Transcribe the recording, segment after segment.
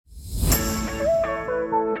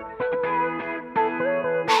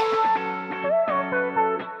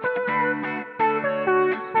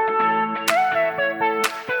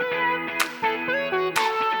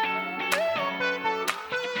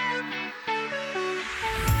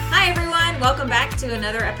welcome back to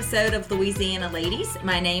another episode of Louisiana Ladies.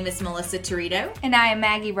 My name is Melissa Torito. And I am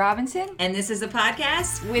Maggie Robinson. And this is a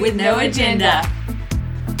podcast with no agenda.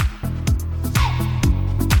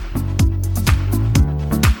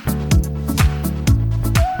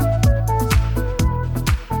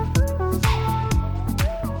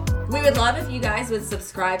 We would love if you guys would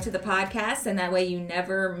subscribe to the podcast, and that way you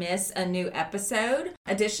never miss a new episode.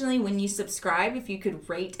 Additionally, when you subscribe, if you could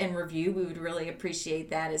rate and review, we would really appreciate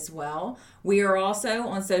that as well. We are also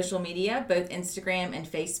on social media, both Instagram and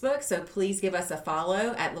Facebook, so please give us a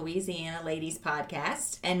follow at Louisiana Ladies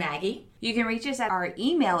Podcast. And Maggie? You can reach us at our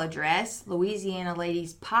email address,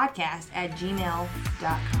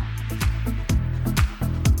 louisianaladiespodcast@gmail.com.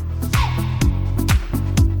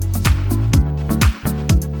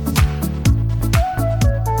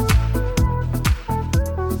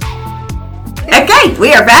 Okay,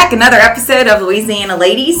 we are back. Another episode of Louisiana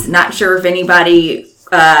Ladies. Not sure if anybody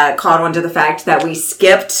caught on to the fact that we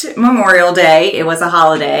skipped Memorial Day. It was a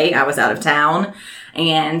holiday. I was out of town,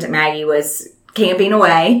 and Maggie was camping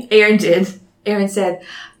away. Aaron did. Aaron said,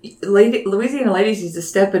 Louisiana Ladies needs to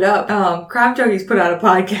step it up. Crime Junkies put out a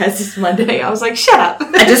podcast this Monday. I was like, shut up.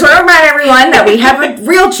 I just want to remind everyone that we have a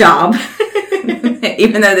real job.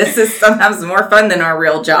 Even though this is sometimes more fun than our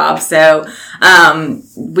real job. So,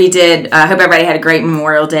 we did, I hope everybody had a great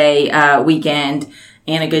Memorial Day weekend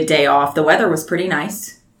and a good day off. The weather was pretty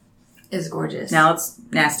nice. It's gorgeous. Now it's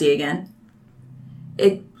nasty again.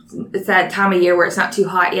 It's that time of year where it's not too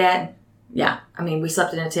hot yet. Yeah. I mean, we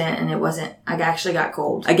slept in a tent and it wasn't, I actually got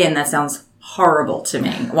cold. Again, that sounds horrible to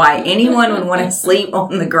me. Why anyone would want to sleep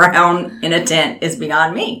on the ground in a tent is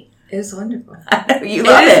beyond me. It was wonderful. You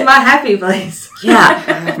love it. It is my happy place.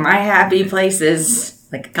 Yeah. My happy place is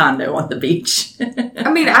like a condo on the beach. I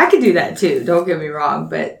mean, I could do that too. Don't get me wrong,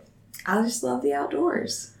 but I just love the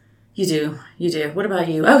outdoors. You do. What about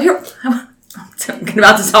you? Oh, here. I'm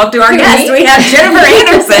about to talk to our guest. We have Jennifer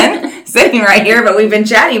Anderson sitting right here, but we've been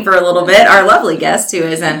chatting for a little bit. Our lovely guest, who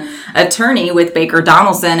is an attorney with Baker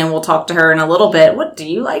Donaldson, and we'll talk to her in a little bit. What do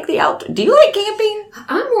you like? Do you like camping?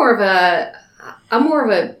 I'm more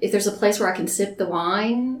of a, if there's a place where I can sip the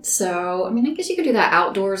wine. So, I mean, I guess you could do that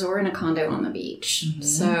outdoors or in a condo on the beach. Mm-hmm.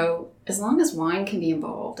 So, as long as wine can be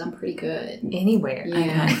involved, I'm pretty good. Anywhere.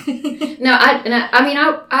 Yeah. No,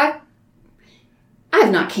 I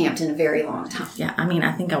have not camped in a very long time. Yeah, I mean,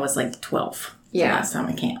 I think I was like 12 the last time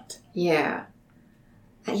I camped. Yeah.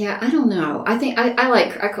 Yeah, I don't know. I think I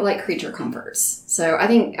like creature comforts. So I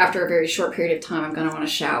think after a very short period of time, I'm going to want a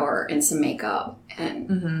shower and some makeup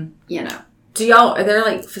and, you know. Are there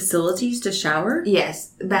like facilities to shower?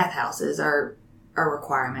 Yes, bathhouses are a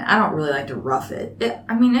requirement. I don't really like to rough it.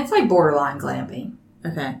 It's like borderline glamping.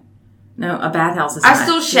 Okay. No, a bathhouse is I not.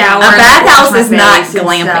 still shower. A bathhouse is not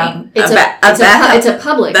glamping. It's a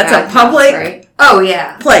public. That's a public, right? Oh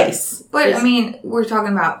yeah, place. But I mean, we're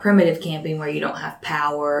talking about primitive camping where you don't have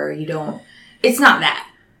power. It's not that.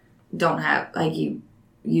 Don't have you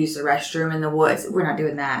use the restroom in the woods. We're not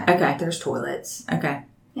doing that. Okay. There's toilets. Okay.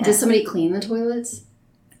 Yeah. Does somebody clean the toilets?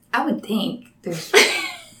 I would think there's.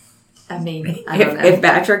 I don't know. If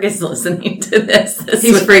Patrick is listening to this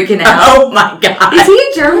he's freaking out. Oh my God. Is he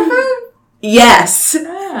a germaphobe? Yes.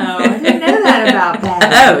 Oh, I didn't know that about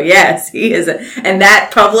that. Oh, yes, he is. And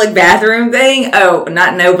that public bathroom thing, but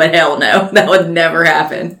hell no. That would never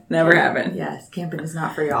happen. Never happen. Yes, camping is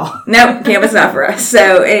not for y'all. No, camping's not for us.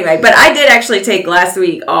 So anyway, but I did actually take last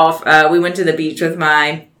week off. We went to the beach with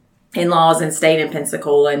my in-laws and stayed in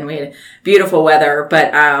Pensacola, and we had beautiful weather,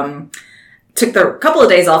 but took a couple of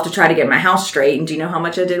days off to try to get my house straight. And do you know how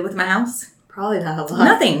much I did with my house? Probably not a lot.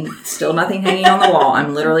 Nothing. Still nothing hanging on the wall.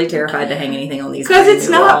 I'm literally terrified to hang anything on these because it's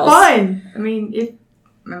not walls. Fun.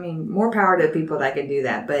 More power to the people that can do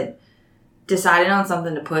that, but deciding on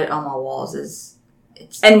something to put on my walls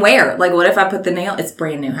and where? Like, what if I put the nail? It's a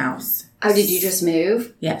brand new house. Oh, did you just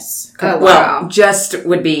move? Yes. Oh, wow. Well, just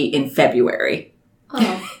would be in February.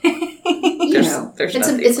 Oh.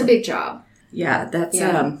 It's a big job. Yeah, that's,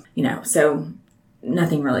 so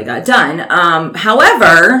nothing really got done.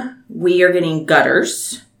 However, we are getting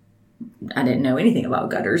gutters. I didn't know anything about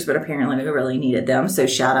gutters, but apparently we really needed them. So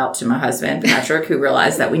shout out to my husband, Patrick, who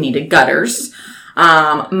realized that we needed gutters.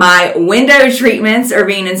 My window treatments are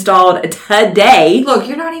being installed today. Look,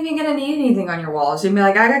 you're not even going to need anything on your walls. You'll be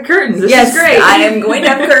like, I got curtains. This is great. I am going to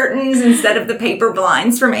have curtains instead of the paper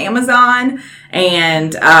blinds from Amazon.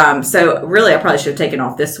 And so really I probably should have taken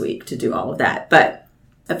off this week to do all of that. But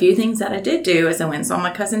a few things that I did do is I went and saw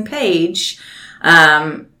my cousin Paige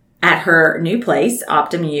at her new place,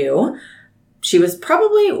 Optum U. she was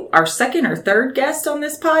probably our second or third guest on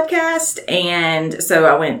this podcast. And so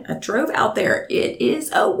I drove out there. It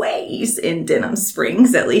is a ways in Denham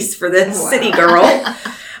Springs, at least for the city girl.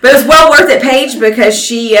 But it was well worth it, Paige, because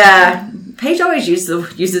Paige always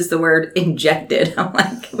uses the word injected. I'm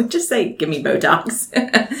like, can we just say, give me Botox?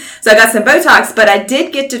 So I got some Botox, but I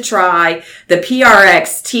did get to try the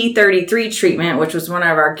PRX T33 treatment, which was one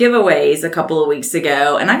of our giveaways a couple of weeks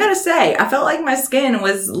ago. And I got to say, I felt like my skin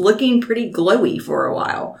was looking pretty glowy for a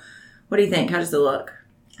while. What do you think? How does it look?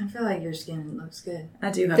 I feel like your skin looks good. I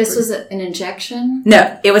do have This was an injection?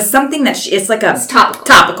 No, it was something that it's like a... It's topical.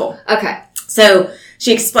 Topical. Okay. So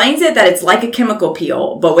she explains it that it's like a chemical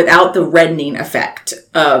peel, but without the reddening effect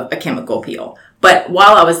of a chemical peel. But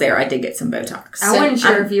while I was there, I did get some Botox. I wasn't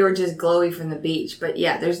sure if you were just glowy from the beach, but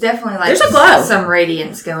yeah, there's definitely like There's a glow. some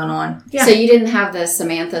radiance going on. Yeah. So you didn't have the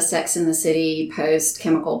Samantha Sex in the City post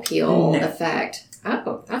chemical peel No. effect.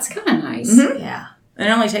 Oh, that's kind of nice. Mhm. Yeah. And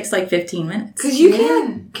it only takes like 15 minutes. Because you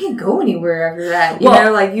can't go anywhere after that. You Well,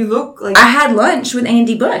 know, like you look like... I had lunch with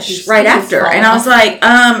Andy Bush Your right skin is after. falling And I was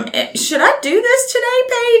off. like, should I do this today,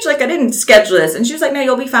 Paige? Like, I didn't schedule this. And she was like, no,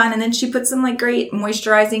 you'll be fine. And then she put some like great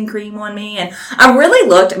moisturizing cream on me. And I really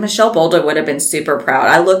looked, Michelle Bolda would have been super proud.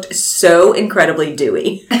 I looked so incredibly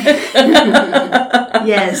dewy.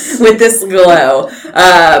 Yes. With this glow.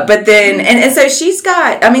 But then, and so she's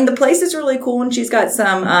got, I mean, the place is really cool. And she's got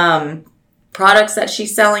some, products that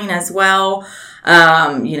she's selling as well.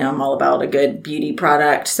 You know, I'm all about a good beauty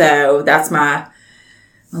product. So that's my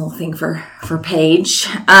little thing for Paige.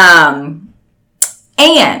 And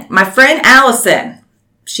my friend Allison,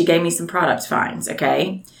 she gave me some product finds,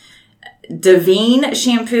 okay? Davine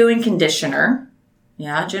shampoo and conditioner.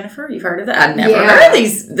 Yeah, Jennifer, you've heard of that? I've never heard of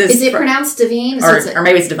these. Is it pronounced Davine? Or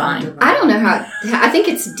maybe it's Divine. I don't know how. I think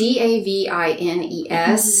it's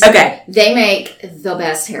Davines. Okay. They make the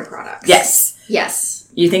best hair products. Yes. Yes.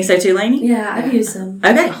 You think so too, Lainey? Yeah, I've used them.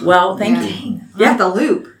 Okay. Well, thank you. Yeah. The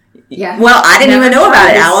loop. Yeah. Well, I didn't Never even know about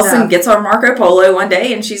tried it. this Allison stuff. gets on Marco Polo one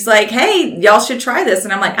day and she's like, hey, y'all should try this.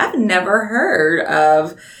 And I'm like, I've never heard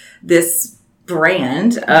of this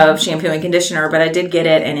brand of shampoo and conditioner, but I did get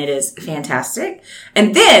it and it is fantastic.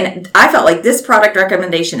 And then I felt like this product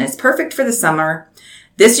recommendation is perfect for the summer.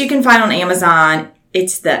 This you can find on Amazon.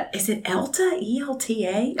 Is it Elta?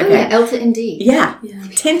 E-L-T-A? Oh, yeah. Elta indeed. Yeah.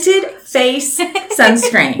 Tinted face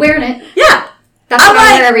sunscreen. Wearing it. Yeah. That's I'm what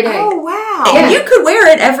I like, wear every day. Oh, wow. And Yeah. you could wear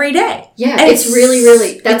it every day. Yeah, And it's really,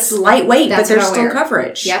 it's lightweight, but that's there's what I still wear.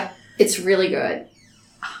 coverage. Yep. It's really good.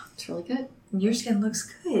 It's really good. Your skin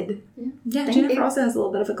looks good. Yeah, Thank Jennifer you. also has a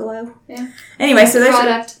little bit of a glow. Yeah. Anyway, so there's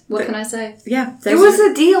Product. What can I say? yeah. There was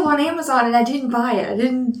a deal on Amazon and I didn't buy it. I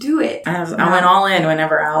didn't do it. I went all in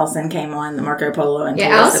whenever Allison came on the Marco Polo and Yeah,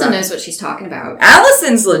 told us Allison about- knows what she's talking about.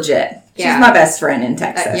 Allison's legit. She's Yeah. my best friend in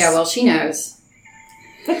Texas. Yeah, well, she knows.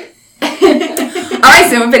 All right,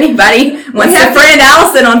 so if anybody wants to friend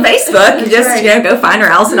Allison on Facebook, you just go find her,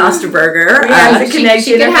 Allison Osterberger.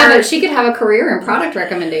 She could have a career in product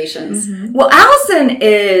recommendations. Well, Allison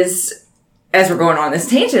is, as we're going on this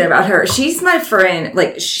tangent about her, she's my friend.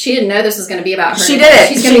 Like She didn't know this was going to be about her. she did it.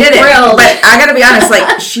 She's She going to be did it. thrilled. But I gotta be honest,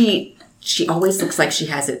 like she always looks like she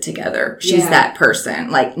has it together. She's Yeah. that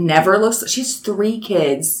person. Like never looks. She's 3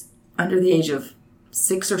 kids under the age of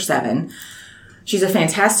 6 or 7. She's a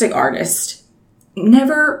fantastic artist.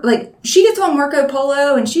 Never, like, she gets on Marco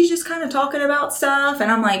Polo and she's just kind of talking about stuff.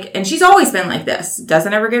 And I'm like, and she's always been like this.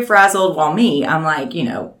 Doesn't ever get frazzled. While me, I'm like,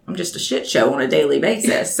 I'm just a shit show on a daily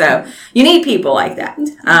basis. So you need people like that.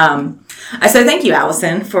 So thank you,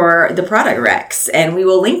 Allison, for the product recs. And we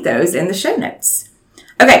will link those in the show notes.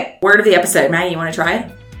 Okay, word of the episode. Maggie, you want to try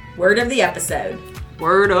it? Word of the episode.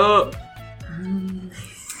 Word up.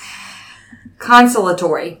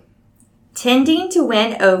 Consolatory. Tending to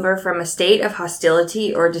win over from a state of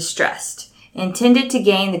hostility or distrust. Intended to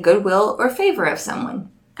gain the goodwill or favor of someone.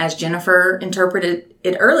 As Jennifer interpreted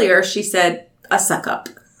it earlier, she said, a suck up.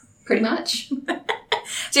 Pretty much.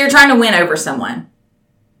 So you're trying to win over someone.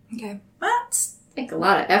 Okay. Well, Take a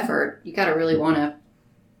lot of effort. You got to really want to,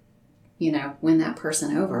 win that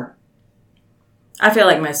person over. I feel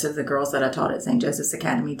like most of the girls that I taught at St. Joseph's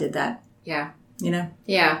Academy did that, Yeah.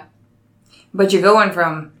 Yeah. But you're going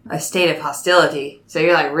from a state of hostility. So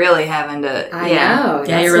you're like really having to... I know.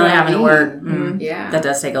 Yeah, you're really having to work. Yeah. That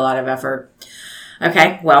does take a lot of effort.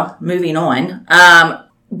 Okay, well, moving on.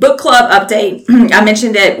 Book club update. I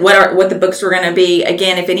mentioned it, what the books were going to be.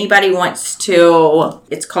 Again, if anybody wants to,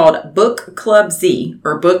 it's called Book Club Z,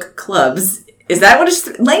 or Book Clubs. Is that what it's...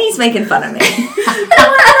 Lainey's making fun of me.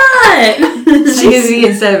 Why not? She gives me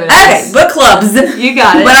instead of an Okay, S. Book Clubs. You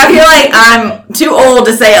got it. But I feel like I'm too old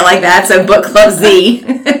to say it like that, so Book Club Z.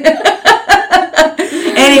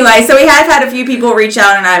 Anyway, so we have had a few people reach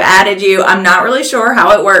out and I've added you. I'm not really sure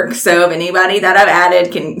how it works. So if anybody that I've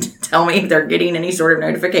added can tell me if they're getting any sort of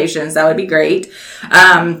notifications, that would be great.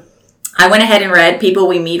 I went ahead and read People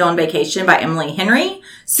We Meet on Vacation by Emily Henry.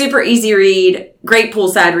 Super easy read. Great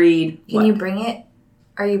poolside read. Can you bring it?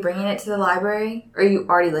 Are you bringing it to the library? Or you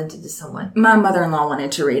already lent it to someone? My mother-in-law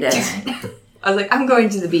wanted to read it. I was like, I'm going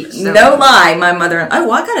to the beach. So. No lie, my mother-in-law. Oh,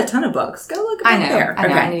 well, I got a ton of books. Go look I at know. there. I know.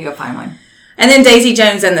 Okay. I need to go find one. And then Daisy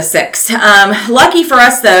Jones and the Six. Lucky for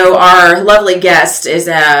us, though, our lovely guest is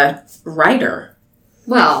a writer.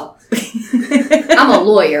 Well, I'm a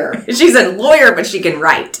lawyer. She's a lawyer, but she can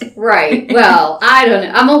write. Right. Well, I don't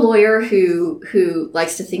know. I'm a lawyer who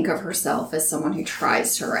likes to think of herself as someone who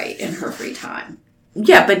tries to write in her free time.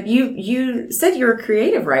 Yeah, but you said you're a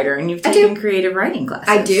creative writer and you've taken creative writing classes.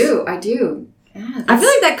 I do. Yeah, I feel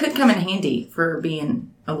like that could come in handy for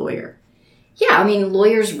being a lawyer. Yeah, I mean,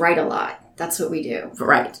 lawyers write a lot. That's what we do.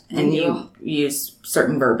 Right. And you use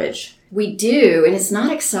certain verbiage. We do, and it's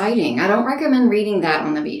not exciting. I don't recommend reading that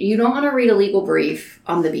on the beach. You don't want to read a legal brief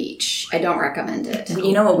on the beach. I don't recommend it.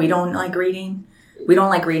 You know what we don't like reading? We don't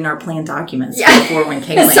like reading our plan documents Yeah. before when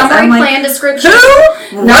Kayla Summary plan description.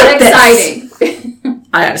 Who Not wrote this? exciting.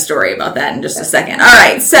 I got a story about that in just a second. All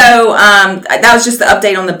right, so that was just the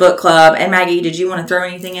update on the book club. And Maggie, did you want to throw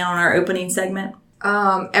anything in on our opening segment?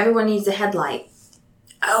 Everyone needs a headlight.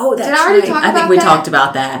 Oh, that's Did I already right. talk I think about we that? talked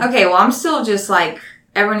about that. Okay, well, I'm still just like,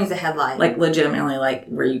 everyone needs a headlight. Like legitimately, like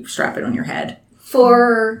where you strap it on your head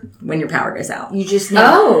For when your power goes out. you just need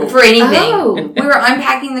Oh. for anything. Oh. We were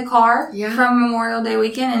unpacking the car Yeah. from Memorial Day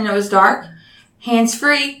weekend and it was dark. Hands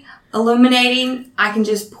free, illuminating. I can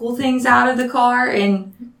just pull things out of the car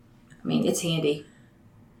and I mean, it's handy.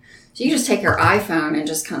 so you just take your iPhone and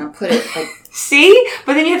just kind of put it like See?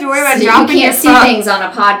 But then you have to worry about you dropping your can't see phone. things on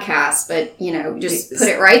a podcast, but just put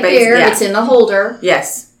it right Basi- there. yeah. It's in the holder.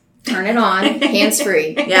 Yes. Turn it on, hands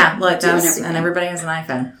free. Yeah. Look, Doing that's, everything. and everybody has an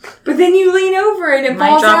iPhone. But then you lean over and it Might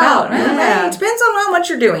falls drop out. out. Yeah. It depends on how much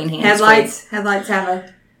you're doing. Headlights have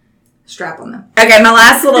a strap on them. Okay, my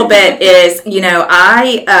last little bit is,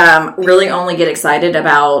 I really only get excited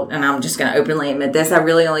about, and I'm just going to openly admit this, I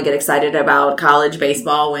really only get excited about college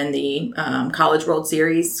baseball when the College World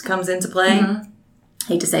Series comes into play. Mm-hmm.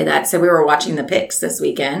 Hate to say that. So we were watching the picks this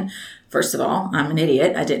weekend. First of all, I'm an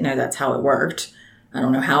idiot. I didn't know that's how it worked. I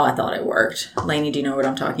don't know how I thought it worked. Lainey, do you know what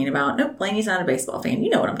I'm talking about? Nope, Lainey's not a baseball fan. You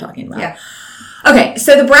know what I'm talking about. Yeah. Okay,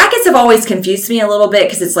 so the brackets have always confused me a little bit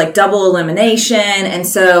because it's like double elimination. And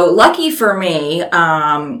so lucky for me,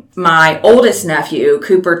 my oldest nephew,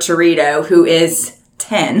 Cooper Torito, who is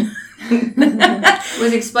 10,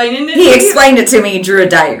 Was explaining it. he explained it to me, drew a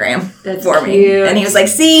diagram That's for me. cute. And he was like,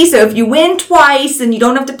 see, so if you win twice and you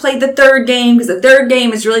don't have to play the third game, because the third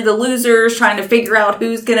game is really the losers trying to figure out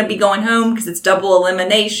who's going to be going home because it's double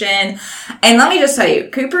elimination. And let me just tell you,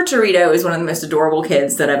 Cooper Torito is one of the most adorable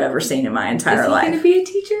kids that I've ever seen in my entire Is he life. going to be a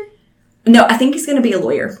teacher? No, I think he's going to be a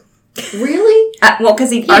lawyer. Really? Well, because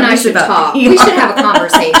he He and I argues should about talk. We should have a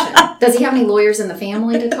conversation. Does he have any lawyers in the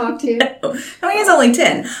family to talk to? I mean, he's only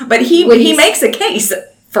 10, but he makes a case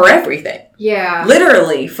for everything, Yeah.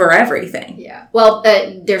 literally for everything. Yeah. Well,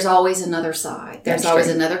 there's always another side. There's That's always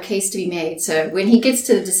true. another case to be made. So when he gets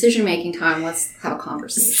to the decision-making time, let's have a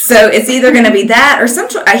conversation. So it's either going to be that or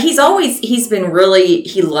he's been really,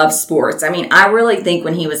 he loves sports. I mean, I really think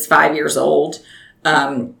when he was 5 years old,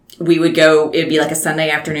 we would go, it'd be like a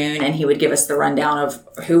Sunday afternoon and he would give us the rundown of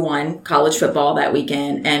who won college football that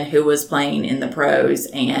weekend and who was playing in the pros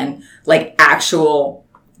and like actual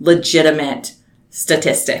legitimate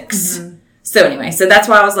statistics. Mm-hmm. So anyway, so that's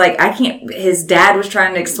why I was like, his dad was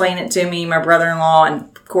trying to explain it to me, my brother-in-law,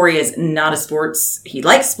 and Corey is not he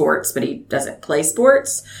likes sports, but he doesn't play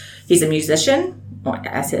sports. He's a musician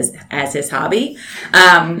as his hobby.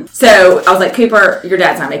 So I was like, Cooper, your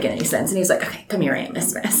dad's not making any sense. And he was like, okay, come here, Aunt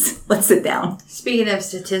Miss. Let's sit down. Speaking of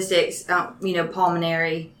statistics, Paul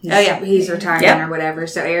Maneri, yeah. he's retiring Yep. or whatever.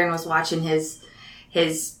 So Aaron was watching his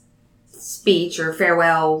speech or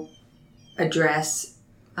farewell address,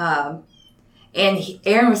 and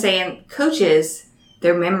Aaron was saying coaches,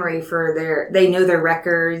 their memory they know their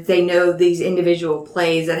records, they know these individual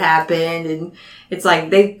plays that happened, and it's like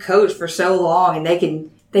they've coached for so long and they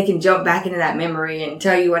can jump back into that memory and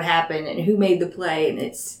tell you what happened and who made the play, and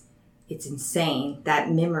it's insane, that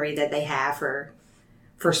memory that they have for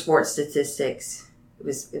sports statistics. It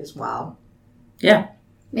was wild. Yeah.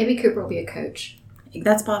 Maybe Cooper will be a coach.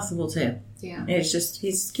 That's possible too. Yeah. It's just,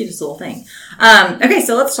 he's the cutest little thing. Okay,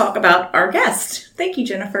 so let's talk about our guest. Thank you,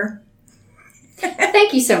 Jennifer.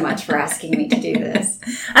 Thank you so much for asking me to do this.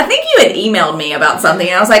 I think you had emailed me about something,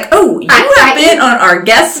 and I was like, "Oh, you have been on our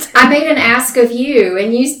guest." I made an ask of you,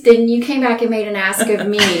 and then you came back and made an ask of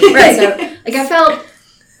me. Right. So, like, I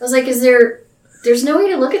was like, there's no way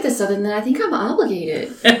to look at this other than I think I'm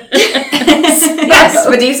obligated. Yes,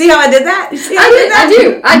 but do you see how I did that?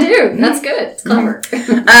 I do. That's good. It's clever.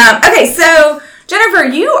 Okay, so Jennifer,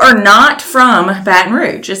 you are not from Baton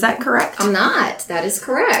Rouge. Is that correct? I'm not. That is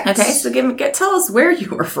correct. Okay, so tell us where you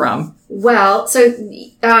were from. Well, so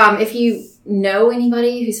if you know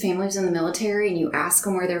anybody whose family was in the military and you ask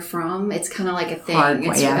them where they're from, it's kind of like a thing.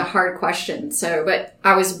 It's a hard question. So, but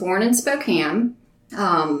I was born in Spokane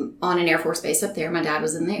on an Air Force base up there. My dad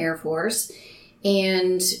was in the Air Force.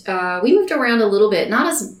 And we moved around a little bit, not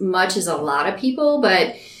as much as a lot of people,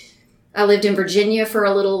 but I lived in Virginia for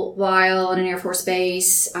a little while on an Air Force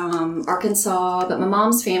base, Arkansas, but my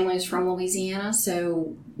mom's family is from Louisiana.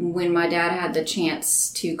 So when my dad had the chance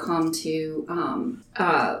to come to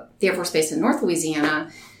the Air Force base in North Louisiana,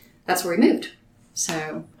 that's where we moved.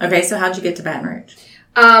 So okay, so how'd you get to Baton Rouge?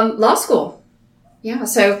 Law school. Yeah.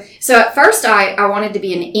 So at first I wanted to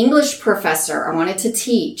be an English professor. I wanted to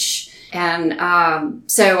teach. And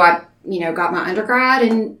so I got my undergrad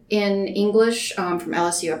in English from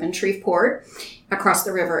LSU up in Shreveport. I crossed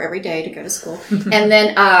the river every day to go to school. And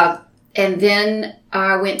then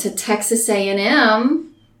I went to Texas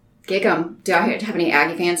A&M. Gig 'em. Do I have any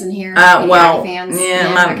Aggie fans in here? Aggie fans?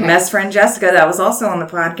 Yeah, my best friend Jessica, that was also on the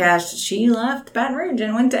podcast, she left Baton Rouge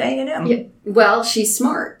and went to A&M. Yeah. Well, she's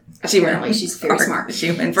smart. Apparently, she's very smart.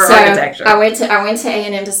 She went for architecture. I went to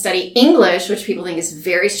A&M to study English, which people think is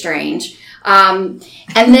very strange. And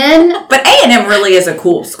then, but A&M really is a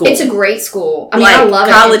cool school. It's a great school. I mean, I love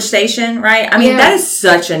it. College Station, right? I mean, that is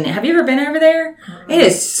such a. Have you ever been over there? It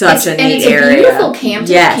is such a neat area. And it's a beautiful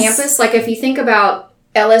campus. Like if you think about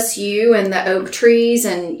LSU and the oak trees,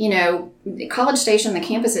 and College Station, the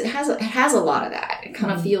campus, it has a lot of that. It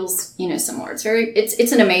kind of feels similar.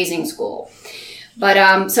 It's an amazing school.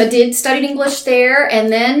 But so I studied English there,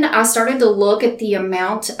 and then I started to look at the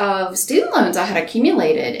amount of student loans I had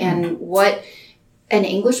accumulated and what an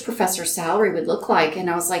English professor's salary would look like. And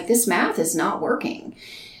I was like, this math is not working.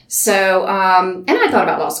 So, and I thought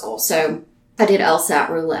about law school. So I did LSAT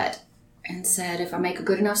roulette and said, if I make a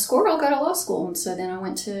good enough score, I'll go to law school. And so then I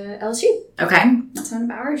went to LSU. Okay. That's on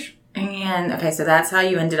Baton Rouge. And okay, so that's how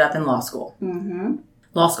you ended up in law school. Mm-hmm.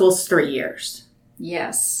 Law school's 3 years.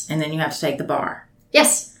 Yes. And then you have to take the bar.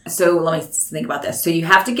 Yes. So let me think about this. So you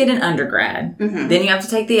have to get an undergrad. Mm-hmm. Then you have to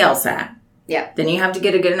take the LSAT. Yeah. Then you have to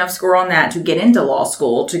get a good enough score on that to get into law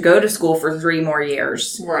school, to go to school for 3 more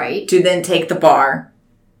years. Right. To then take the bar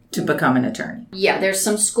to become an attorney. Yeah, there's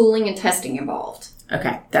some schooling and testing involved.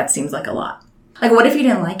 Okay, that seems like a lot. Like, what if you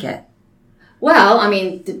didn't like it? Well, I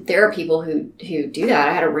mean, there are people who do that.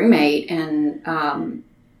 I had a roommate, and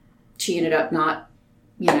she ended up not,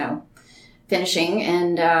 finishing.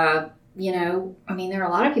 And, I mean, there are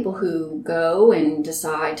a lot of people who go and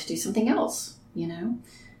decide to do something else,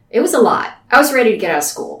 It was a lot. I was ready to get out of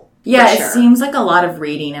school. Yeah, it seems like a lot of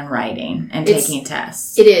reading and writing and taking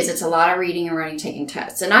tests. It is. It's a lot of reading and writing, taking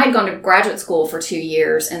tests. And I had gone to graduate school for 2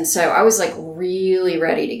 years. And so I was like really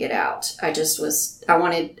ready to get out. I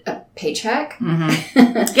wanted a paycheck. Mm-hmm.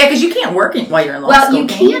 Yeah, because you can't work while you're in law school. Well, you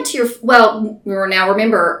can't. Now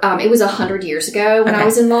remember, it was 100 years ago when I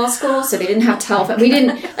was in law school. So they didn't have telephone.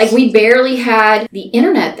 We barely had the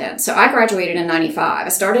internet then. So I graduated in 95. I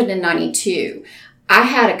started in 92. I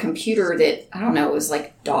had a computer that, I don't know, it was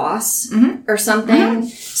like DOS or something. Mm-hmm.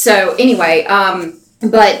 So anyway,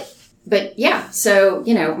 but yeah, so,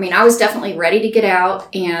 I was definitely ready to get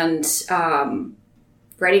out and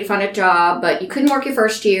ready to find a job, but you couldn't work your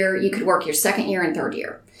first year. You could work your second year and third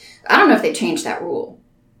year. I don't know if they changed that rule.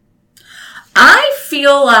 I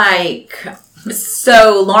feel like,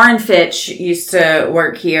 so Lauren Fitch used to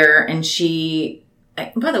work here, and she,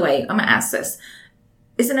 by the way, I'm going to ask this.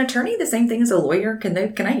 Is an attorney the same thing as a lawyer? Can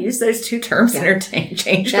I use those two terms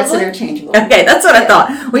interchangeably? That's interchangeable. Okay, that's what I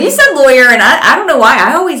thought. When you said lawyer, and I don't know why,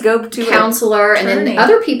 I always go to counselor, and then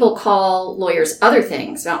other people call lawyers other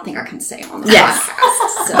things. I don't think I can say on the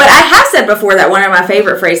podcast. So. But I have said before that one of my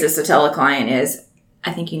favorite phrases to tell a client is,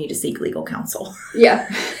 I think you need to seek legal counsel. Yeah.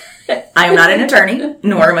 I am not an attorney,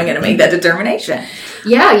 nor am I going to make that determination.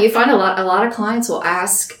 Yeah, you find a lot of clients will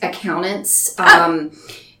ask accountants,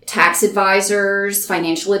 tax advisors,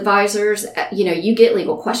 financial advisors. You get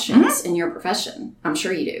legal questions in your profession. I'm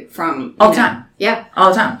sure you do. From all the time. Yeah. All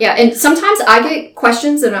the time. Yeah. And sometimes I get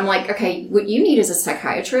questions and I'm like, okay, what you need is a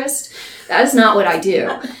psychiatrist. That is not what I do.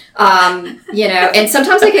 And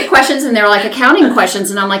sometimes I get questions and they're like accounting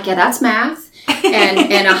questions and I'm like, yeah, that's math.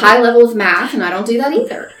 and a high level of math, and I don't do that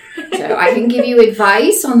either. So I can give you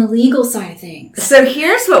advice on the legal side of things. So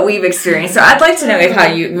here's what we've experienced. So I'd like to know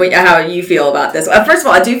how you feel about this. First of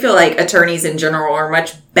all, I do feel like attorneys in general are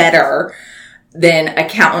much better than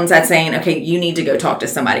accountants at saying, okay, you need to go talk to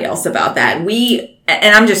somebody else about that.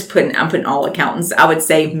 And I'm putting all accountants, I would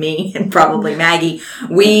say me and probably Maggie,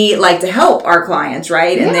 we like to help our clients,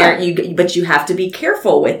 right? And but you have to be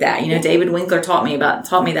careful with that. David Winkler taught me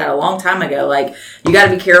that a long time ago. Like, you got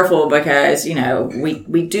to be careful because,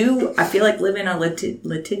 we do, I feel like, live in a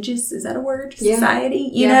litigious, is that a word? Society,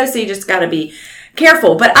 you know, so you just got to be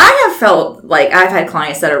careful. But I have felt like I've had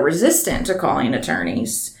clients that are resistant to calling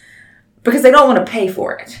attorneys because they don't want to pay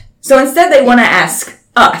for it. So instead they want to ask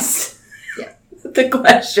us the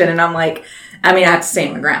question. And I'm like, I have to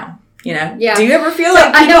stand my ground, Yeah. Do you ever feel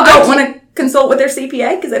like people don't want to consult with their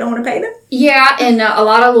CPA because they don't want to pay them? Yeah. And a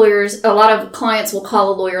lot of clients will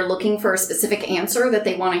call a lawyer looking for a specific answer that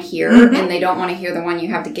they want to hear, and they don't want to hear the one you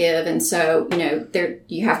have to give. And so,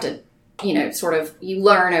 you have to, you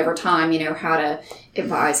learn over time, how to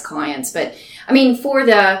advise clients. But for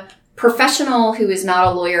the professional who is not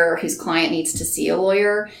a lawyer, whose client needs to see a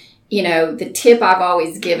lawyer, the tip I've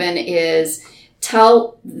always given is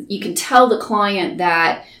you can tell the client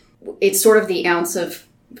that it's sort of the ounce of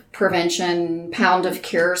prevention, pound of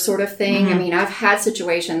cure sort of thing. I've had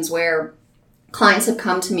situations where clients have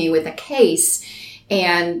come to me with a case,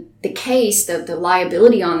 and the case, the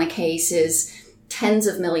liability on the case is tens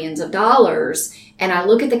of millions of dollars. And I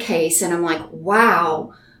look at the case and I'm like,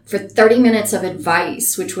 wow, for 30 minutes of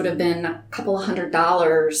advice, which would have been a couple of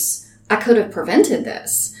 $100, I could have prevented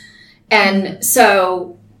this. And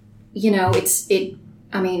so, it's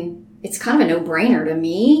kind of a no-brainer to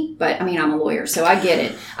me, but I'm a lawyer, so I get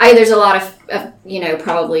it. There's a lot of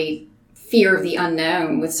probably fear of the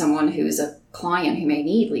unknown with someone who's a client who may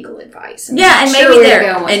need legal advice. And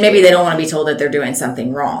maybe they don't want to be told that they're doing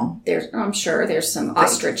something wrong. I'm sure there's some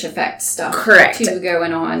ostrich effect stuff too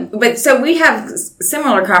going on. But so we have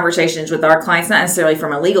similar conversations with our clients, not necessarily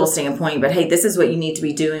from a legal standpoint, but hey, this is what you need to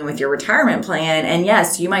be doing with your retirement plan. And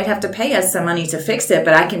yes, you might have to pay us some money to fix it,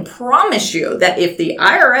 but I can promise you that if the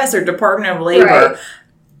IRS or Department of Labor,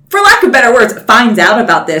 for lack of better words, finds out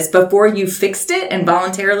about this before you fixed it and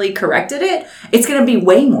voluntarily corrected it, it's going to be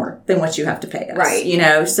way more than what you have to pay us.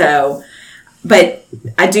 Right. So, but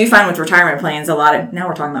I do find with retirement plans now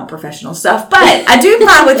we're talking about professional stuff, but I do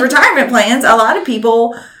find with retirement plans, a lot of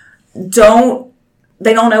people don't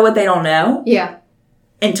know what they don't know. Yeah.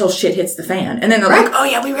 Until shit hits the fan. And then they're like, oh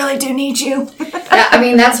yeah, we really do need you.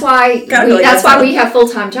 That's why we have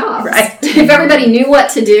full-time jobs. Right. If everybody knew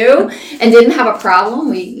what to do and didn't have a problem,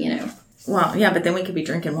 Well, yeah, but then we could be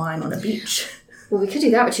drinking wine on a beach. Well, we could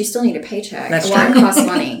do that, but you still need a paycheck. That's wine true. costs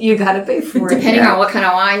money. You got to pay for it. Depending on what kind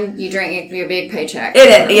of wine you drink, it could be a big paycheck.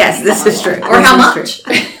 It is. Yes, this is true. Or how much.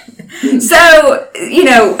 So,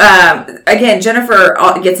 again, Jennifer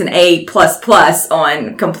gets an A++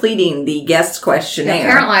 on completing the guest questionnaire. Yeah,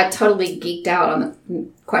 apparently, I totally geeked out on the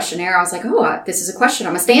questionnaire. I was like, this is a question.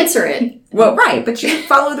 I must answer it. Well, right, but you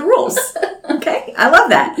follow the rules. Okay, I love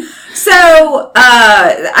that. So,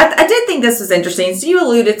 I did think this was interesting. So, you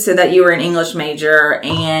alluded to that you were an English major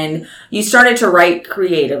and you started to write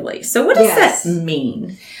creatively. So, what does that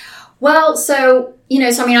mean? Well,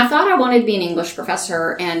 I thought I wanted to be an English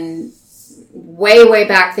professor, and way, way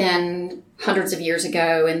back then, hundreds of years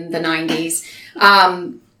ago in the 90s,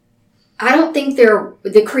 I don't think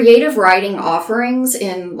the creative writing offerings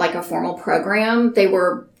in like a formal program, they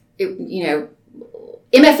were,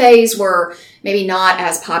 MFAs were maybe not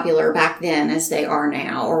as popular back then as they are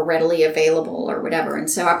now, or readily available or whatever. And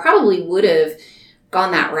so I probably would have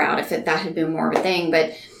gone that route if that had been more of a thing.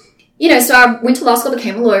 But so I went to law school,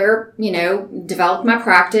 became a lawyer, developed my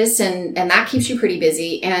practice, and that keeps you pretty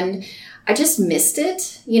busy. And I just missed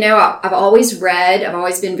it. I've always read. I've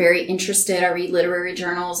always been very interested. I read literary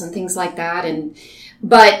journals and things like that.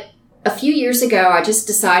 But a few years ago, I just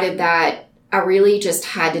decided that I really just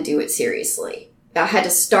had to do it seriously. I had to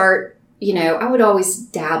start, I would always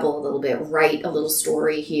dabble a little bit, write a little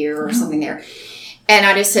story here or something there. And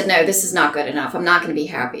I just said, no, this is not good enough. I'm not going to be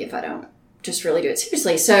happy if I don't just really do it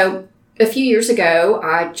seriously. So a few years ago,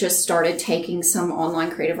 I just started taking some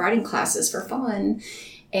online creative writing classes for fun.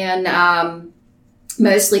 And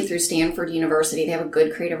mostly through Stanford University. They have a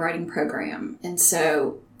good creative writing program. And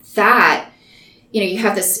so that, you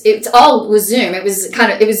have this, it's all with Zoom. It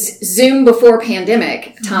was Zoom before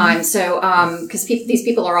pandemic time. So, cause these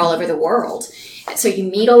people are all over the world. So you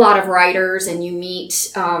meet a lot of writers and you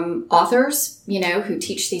meet, authors, who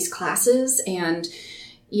teach these classes, and,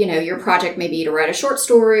 your project may be to write a short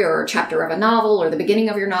story or a chapter of a novel or the beginning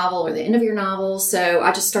of your novel or the end of your novel. So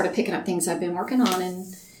I just started picking up things I've been working on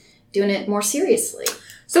and doing it more seriously.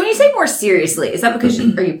 So when you say more seriously, is that because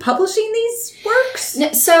are you publishing these works?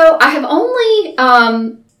 So I have only,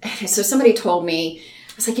 so somebody told me,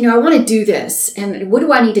 I was like, I want to do this. And what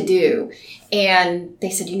do I need to do? And they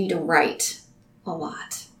said, you need to write a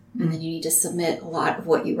lot. And then you need to submit a lot of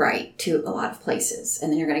what you write to a lot of places.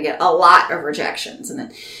 And then you're going to get a lot of rejections. And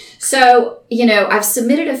then, so, I've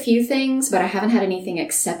submitted a few things, but I haven't had anything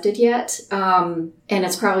accepted yet. And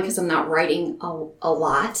it's probably because I'm not writing a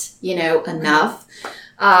lot, enough.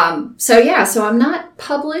 So I'm not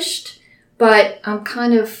published, but I'm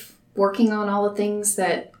kind of working on all the things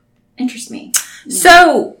that interest me.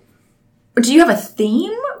 So, do you have a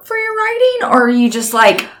theme for your writing, or are you just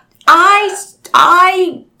like,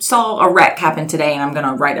 I saw a wreck happen today and I'm going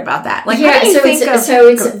to write about that? Like, yeah,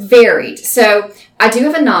 it's varied. So I do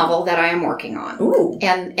have a novel that I am working on. Ooh.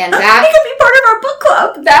 And that that could be part of our book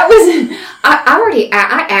club. That was,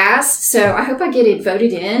 I asked, so I hope I get it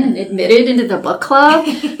voted in and admitted into the book club.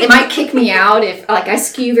 They might kick me out if, I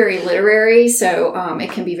skew very literary, so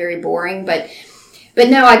it can be very boring. But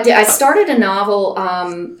no, I started a novel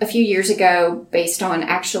a few years ago based on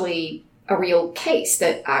actually a real case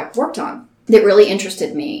that I worked on that really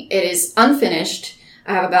interested me. It is unfinished.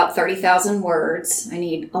 I have about 30,000 words. I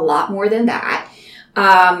need a lot more than that. But,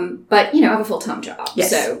 I have a full-time job. Yes.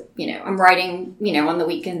 So, I'm writing, on the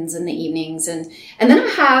weekends and the evenings. And then I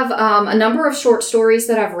have a number of short stories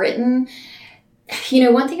that I've written.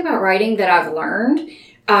 One thing about writing that I've learned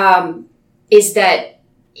is that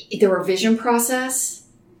the revision process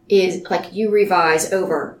is you revise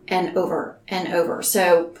over and over and over.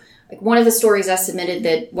 So, one of the stories I submitted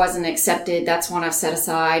that wasn't accepted, that's one I've set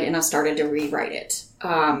aside and I started to rewrite it.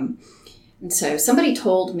 And so somebody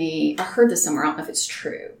told me, I heard this somewhere, I don't know if it's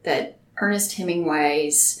true, that Ernest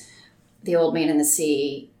Hemingway's The Old Man and the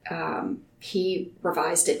Sea, he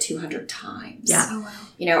revised it 200 times. Yeah. Oh,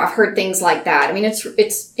 wow. I've heard things like that. I mean,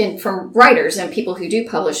 it's from writers and people who do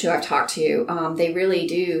publish who I've talked to, they really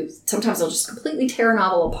do. Sometimes they'll just completely tear a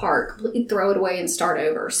novel apart, completely throw it away and start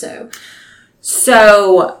over. So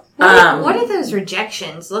what do those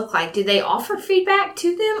rejections look like? Do they offer feedback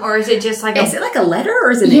to them, or is it just is it like a letter,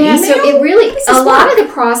 or is it an email? So it really, a lot of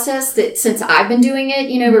the process that since I've been doing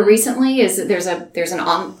it, but recently is that there's an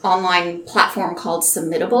online platform called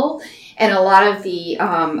Submittable, and a lot of the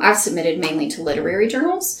I've submitted mainly to literary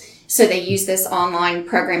journals, so they use this online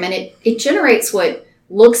program, and it generates what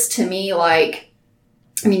looks to me like,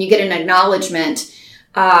 you get an acknowledgement,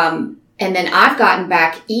 and then I've gotten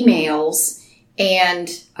back emails. And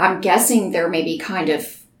I'm guessing there may be kind of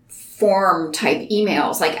form type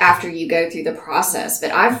emails, after you go through the process.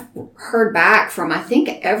 But I've heard back from, I think,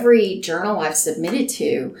 every journal I've submitted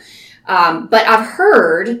to. But I've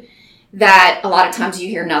heard that a lot of times you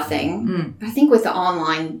hear nothing. I think with the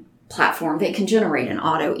online platform, they can generate an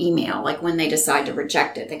auto email. When they decide to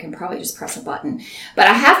reject it, they can probably just press a button. But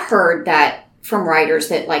I have heard that from writers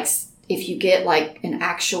that, if you get, an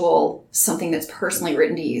actual something that's personally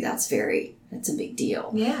written to you, that's a big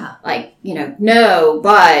deal. Yeah. No,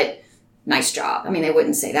 but nice job. They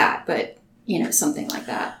wouldn't say that, but, something like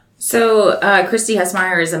that. So, Christy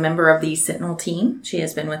Hesmeyer is a member of the Sentinel team. She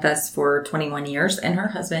has been with us for 21 years, and her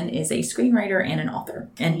husband is a screenwriter and an author.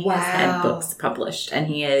 And he has had books published, and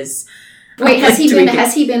he is... Wait, has he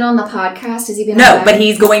been on the podcast? Has he been No, but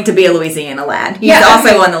he's going to be a Louisiana lad. He's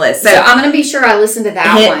also on the list. So I'm going to be sure I listen to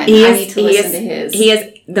that one. I need to listen to his. He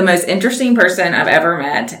is the most interesting person I've ever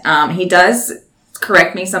met. He does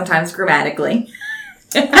correct me sometimes grammatically.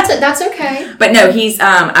 That's okay. But no, he's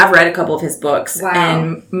I've read a couple of his books. Wow.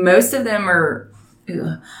 And most of them are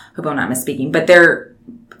hope I'm not misspeaking, but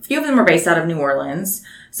a few of them are based out of New Orleans.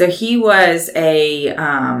 So he was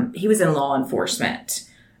he was in law enforcement.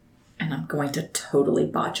 And I'm going to totally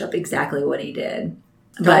botch up exactly what he did.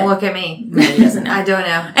 Don't look at me. No, he doesn't know. I don't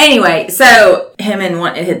know. Anyway, so him and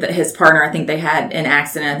his partner, I think they had an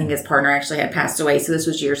accident. I think his partner actually had passed away. So this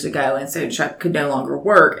was years ago. And so Chuck could no longer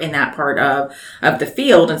work in that part of the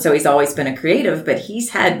field. And so he's always been a creative, but he's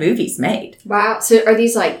had movies made. Wow. So are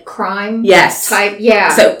these crime yes. type? Yeah.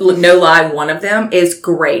 So no lie, one of them is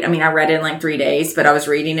great. I read it in 3 days, but I was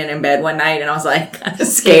reading it in bed one night and I was kind of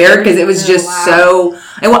scared because it was just so,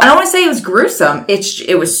 I don't want to say it was gruesome.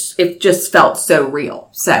 It just felt so real.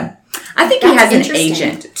 So I think he has an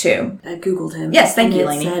agent too. I Googled him. Yes, thank you, It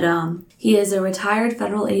Lainey. said he is a retired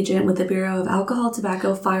federal agent with the Bureau of Alcohol,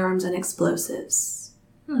 Tobacco, Firearms, and Explosives.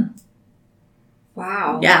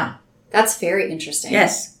 Wow. Yeah. That's very interesting.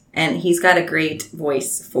 Yes. And he's got a great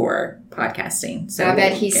voice for podcasting. So I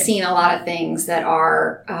bet he's seen a lot of things that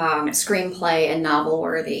are screenplay and novel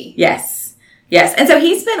worthy. Yes. Yes. And so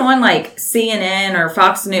he's been on like CNN or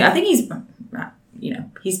Fox News. I think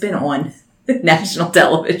he's been on national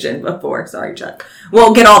television before. Sorry, Chuck.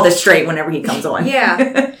 We'll get all this straight whenever he comes on.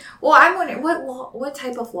 Yeah. Well, I'm wondering, what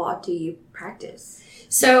type of law do you practice?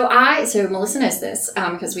 So Melissa knows this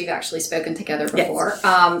because we've actually spoken together before.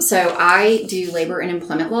 Yes. So I do labor and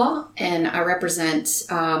employment law, and I represent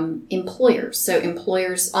employers. So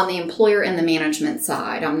employers on the employer and the management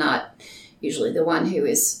side. I'm not usually the one who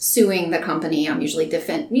is suing the company. I'm usually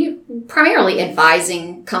primarily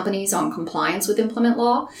advising companies on compliance with employment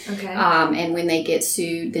law. Okay. And when they get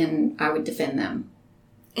sued, then I would defend them.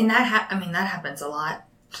 And that happens a lot.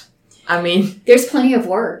 I mean, there's plenty of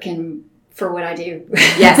work and for what I do.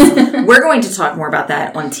 Yes. We're going to talk more about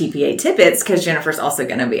that on TPA Tidbits because Jennifer's also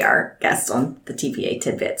going to be our guest on the TPA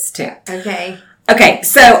Tidbits too. Okay.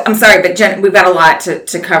 So I'm sorry, but we've got a lot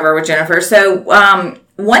to cover with Jennifer. So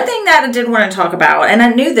one thing that I did want to talk about, and I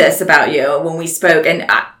knew this about you when we spoke, and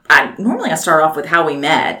I normally start off with how we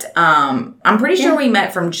met. I'm pretty sure we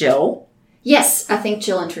met from Jill. Yes, I think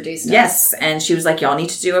Jill introduced us. Yes, and she was like, y'all need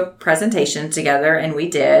to do a presentation together, and we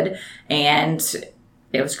did, and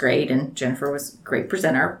it was great, and Jennifer was a great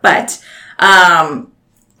presenter, but,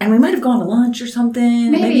 and we might have gone to lunch or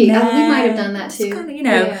something. Maybe. We might have done that too. Kind of,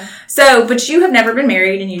 yeah. So, but you have never been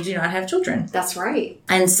married, and you do not have children. That's right.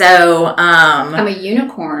 And so, I'm a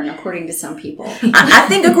unicorn, according to some people. I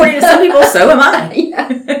think according to some people, so am I.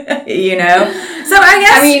 Yeah. So I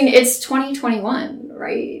guess. I mean, it's 2021,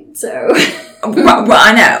 right? So. Well,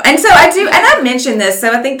 I know. And so I do, and I mentioned this,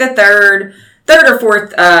 so I think the third or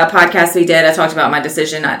fourth podcast we did, I talked about my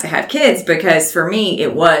decision not to have kids because for me,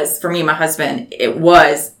 my husband, it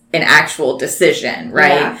was an actual decision,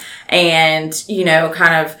 right? Yeah. And,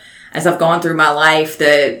 kind of as I've gone through my life,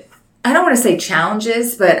 I don't want to say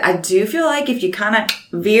challenges, but I do feel like if you kind of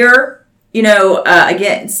veer,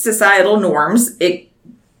 against societal norms,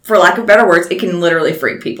 for lack of better words, it can literally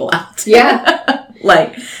freak people out. Yeah.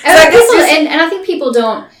 I think people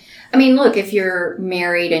don't. I mean, look, if you're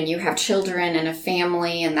married and you have children and a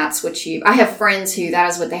family and that's what I have friends who that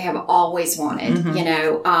is what they have always wanted,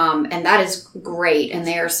 and that is great. And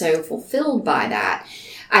they are so fulfilled by that.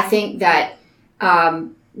 I think that,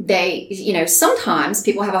 sometimes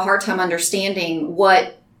people have a hard time understanding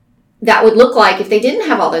what that would look like if they didn't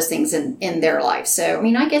have all those things in their life. So, I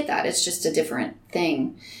mean, I get that. It's just a different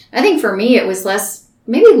thing. I think for me, it was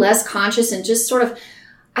maybe less conscious and just sort of,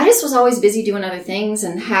 I just was always busy doing other things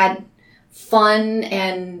and had fun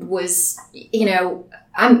and was,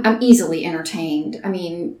 I'm easily entertained. I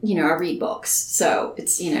mean, I read books, so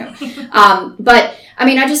it's, but I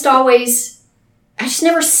mean, I just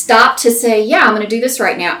never stopped to say, yeah, I'm going to do this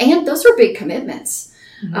right now. And those are big commitments.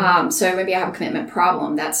 Mm-hmm. So maybe I have a commitment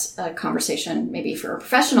problem. That's a conversation maybe for a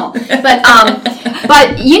professional. But,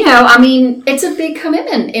 I mean, it's a big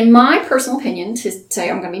commitment, in my personal opinion, to say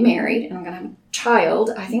I'm going to be married and I'm going to have a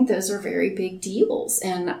child. I think those are very big deals.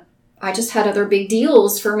 And I just had other big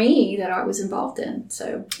deals for me that I was involved in.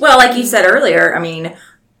 So, well, like you said earlier, I mean,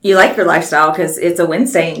 you like your lifestyle because it's a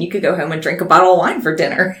Wednesday and you could go home and drink a bottle of wine for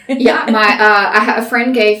dinner. Yeah, a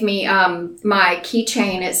friend gave me my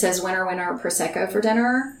keychain. It says "Winner, winner, Prosecco for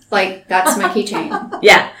dinner." Like that's my keychain.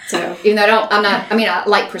 Yeah. So even though I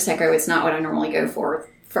like Prosecco. It's not what I normally go for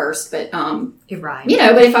first, but you're right.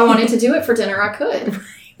 But if I wanted to do it for dinner, I could.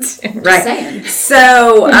 Right. Saying.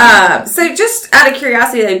 So just out of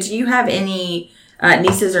curiosity, though, do you have any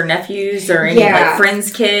nieces or nephews or any like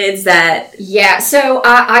friends' kids that? Yeah. So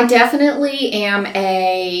I definitely am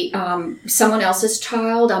someone else's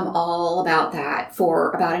child. I'm all about that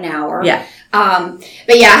for about an hour. Yeah.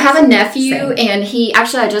 But yeah, I have a nephew. Same. And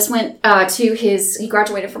I just went he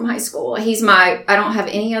graduated from high school. I don't have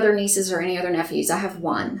any other nieces or any other nephews. I have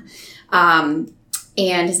one.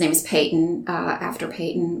 And his name is Peyton, after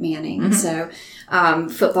Peyton Manning. Mm-hmm. So,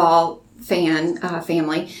 football fan,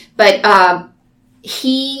 family. But,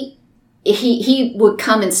 he would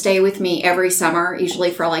come and stay with me every summer, usually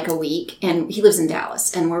for like a week. And he lives in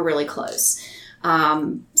Dallas and we're really close.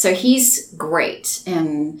 So he's great.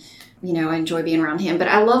 And, I enjoy being around him, but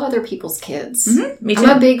I love other people's kids. Mm-hmm. Me too.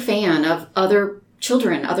 I'm a big fan of other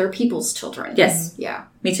children, other people's children. Yes. Yeah.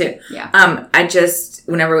 Me too. Yeah.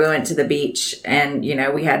 Whenever we went to the beach and,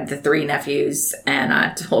 we had the 3 nephews and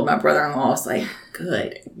I told my brother-in-law, I was like,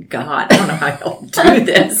 good God, I don't know how y'all do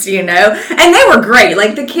this, and they were great.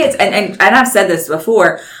 Like the kids, and I've said this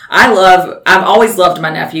before, I've always loved my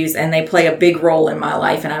nephews and they play a big role in my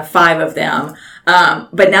life and I have 5 of them.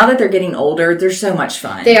 But now that they're getting older, they're so much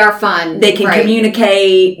fun. They are fun. They can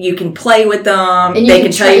communicate. You can play with them. And they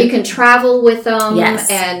you can travel with them. Yes.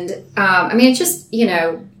 And, I mean, it's just,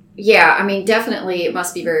 yeah, I mean, definitely it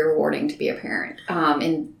must be very rewarding to be a parent.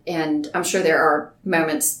 And I'm sure there are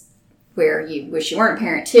moments where you wish you weren't a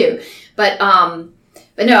parent too. But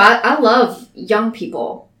no, I love young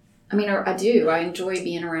people. I mean, I do. I enjoy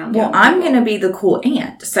being around young I'm people. going to be the cool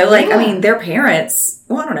aunt. So, I mean, their parents,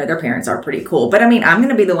 I don't know, their parents are pretty cool. But, I mean, I'm going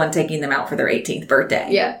to be the one taking them out for their 18th birthday.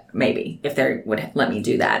 Yeah. Maybe, if they would let me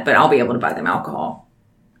do that. But I'll be able to buy them alcohol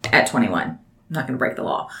at 21. I'm not going to break the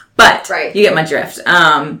law. But you get my drift.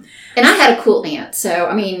 And I had a cool aunt. So,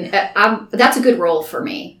 I mean, that's a good role for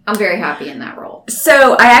me. I'm very happy in that role.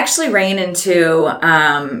 So, I actually ran into...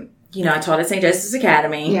 I taught at St. Joseph's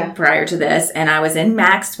Academy prior to this, and I was in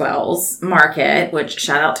Maxwell's Market, which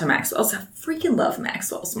shout out to Maxwell's. I freaking love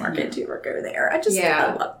Maxwell's Market. Do you ever go there? I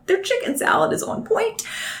love their chicken salad is on point.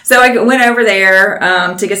 So I went over there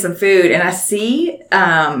to get some food, and I see,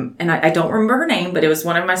 and I don't remember her name, but it was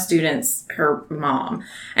one of my students, her mom.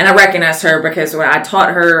 And I recognized her because when I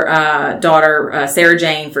taught her daughter, Sarah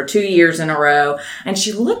Jane, for 2 years in a row, and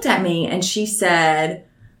she looked at me and she said,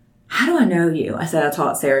 "How do I know you?" I said, "I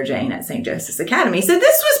taught Sarah Jane at St. Joseph's Academy." So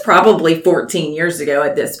this was probably 14 years ago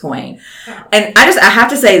at this point. And I have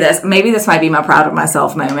to say this, maybe this might be my proud of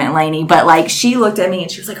myself moment, Lainey, but she looked at me and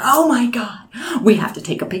she was like, "Oh my God, we have to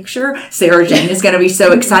take a picture. Sarah Jane is going to be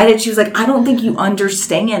so excited." She was like, "I don't think you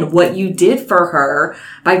understand what you did for her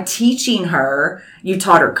by teaching her. You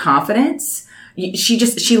taught her confidence.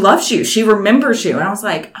 She loves you. She remembers you." And I was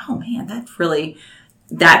like, "Oh man,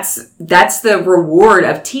 that's the reward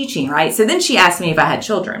of teaching, right?" So then she asked me if I had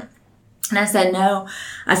children. And I said, no.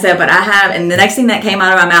 I said, but I have, and the next thing that came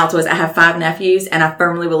out of my mouth was, I have 5 nephews, and I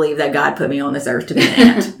firmly believe that God put me on this earth to be an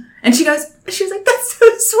aunt. And she was like, "That's so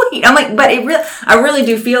sweet." I'm like, but I really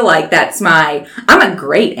do feel like I'm a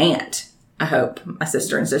great aunt. I hope my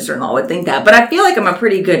sister and sister-in-law would think that. But I feel like I'm a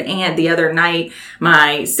pretty good aunt. The other night,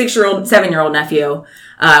 my 7-year-old nephew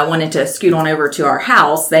wanted to scoot on over to our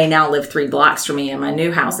house. They now live 3 blocks from me in my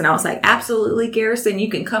new house. And I was like, "Absolutely, Garrison, you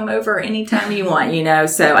can come over anytime you want,"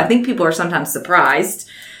 So I think people are sometimes surprised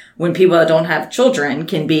when people that don't have children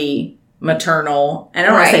can be maternal. And I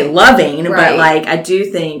don't want to say loving, but I do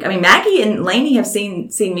think, Maggie and Lainey have seen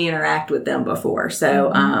me interact with them before.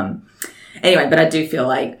 So, anyway, but I do feel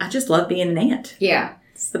like I just love being an aunt. Yeah.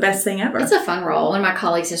 It's the best thing ever. It's a fun role. One of my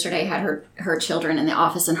colleagues yesterday had her children in the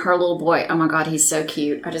office, and her little boy, oh my God, he's so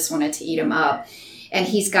cute. I just wanted to eat him up. And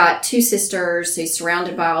he's got 2 sisters, so he's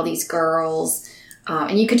surrounded by all these girls.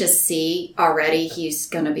 And you could just see already he's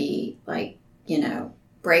going to be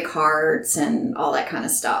break hearts and all that kind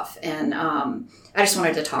of stuff. And I just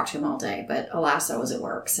wanted to talk to him all day, but alas, I was at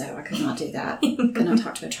work, so I could not do that. Could not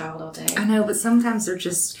talk to a child all day. I know, but sometimes they're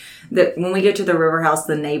just, when we go to the River House,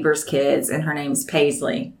 the neighbor's kids, and her name's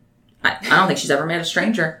Paisley. I don't think she's ever met a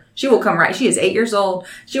stranger. She is 8 years old.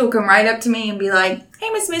 She will come right up to me and be like, "Hey,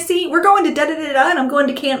 Miss Missy, we're going to da-da-da-da, and I'm going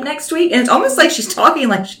to camp next week." And it's almost like she's talking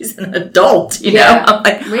like she's an adult, know? I'm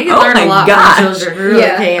like, we can learn a lot from children. We really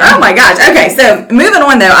can. Oh my gosh. Okay, so moving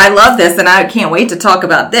on though, I love this, and I can't wait to talk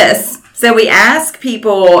about this. So we ask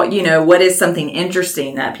people, what is something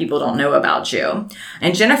interesting that people don't know about you?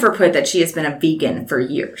 And Jennifer put that she has been a vegan for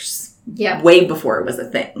years. Yeah. Way before it was a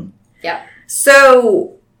thing. Yeah.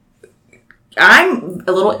 So I'm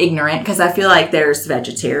a little ignorant because I feel like there's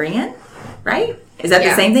vegetarian, right? Is that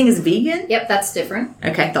the same thing as vegan? Yep, that's different.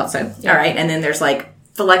 Okay, thought so. Yeah. All right. And then there's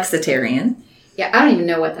flexitarian. Yeah, I don't even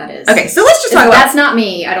know what that is. Okay, so let's just talk about... That's not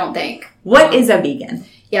me, I don't think. What is a vegan?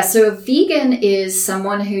 Yeah, so a vegan is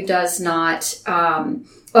someone who does not...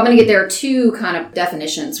 there are 2 kind of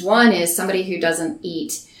definitions. One is somebody who doesn't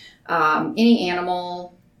eat any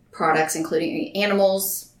animal products, including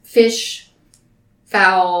animals, fish,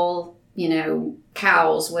 fowl,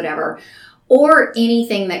 cows, whatever, or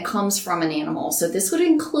anything that comes from an animal. So this would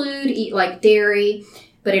include dairy,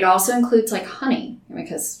 but it also includes honey,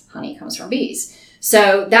 because honey comes from bees.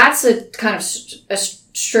 So that's a kind of a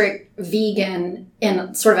strict vegan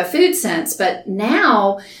in sort of a food sense. But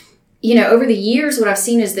now, over the years, what I've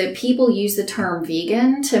seen is that people use the term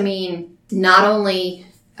vegan to mean not only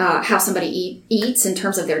how somebody eats in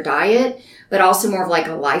terms of their diet, but also more of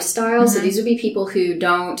a lifestyle. Mm-hmm. So these would be people who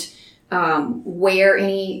don't wear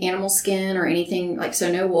any animal skin or anything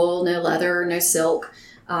so no wool, no leather, no silk,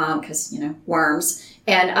 because, worms,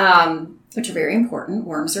 and which are very important.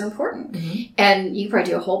 Worms are important. Mm-hmm. And you could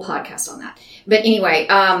probably do a whole podcast on that. But anyway,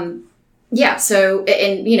 so,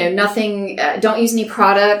 and, nothing, don't use any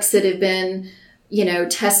products that have been,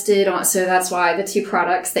 tested on. So that's why the two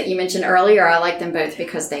products that you mentioned earlier, I like them both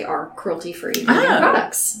because they are cruelty-free vegan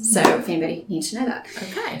products. So if anybody needs to know that.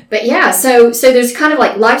 Okay. But yeah, so there's kind of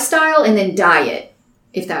like lifestyle and then diet,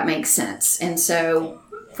 if that makes sense. And so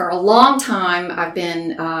for a long time, I've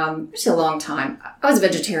been, I was a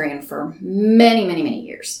vegetarian for many, many, many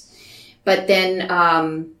years. But then, I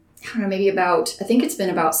don't know, I think it's been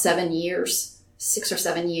about 6 or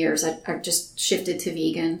 7 years, I just shifted to a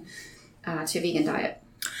vegan diet.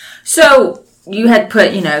 So you had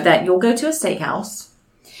put, that you'll go to a steakhouse.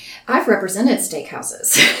 I've represented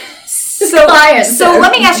steakhouses. So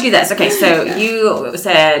let me ask you this. Okay, so you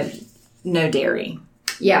said no dairy.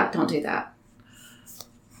 Yeah, don't do that.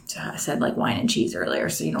 I said like wine and cheese earlier,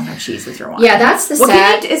 so you don't have cheese with your wine. Yeah, that's the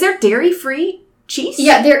sad. Is there dairy-free cheese?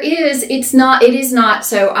 Yeah, there is. It is not.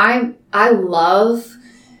 So I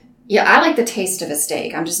like the taste of a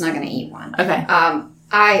steak. I'm just not going to eat one. Okay.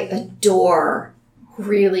 I adore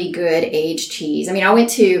really good aged cheese. I mean, I went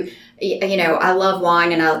to, I love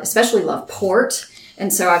wine and I especially love port.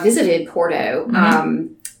 And so I visited Porto.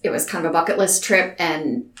 Mm-hmm. It was kind of a bucket list trip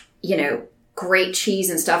and, great cheese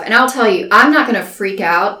and stuff. And I'll tell you, I'm not going to freak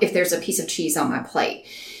out if there's a piece of cheese on my plate.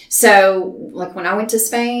 So like when I went to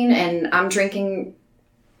Spain and I'm drinking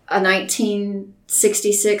a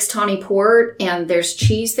 1966 Tawny Port and there's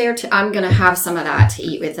cheese there, I'm going to have some of that to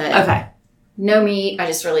eat with it. Okay. No meat.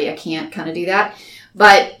 I can't kind of do that.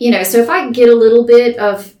 But, so if I get a little bit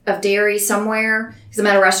of dairy somewhere, because I'm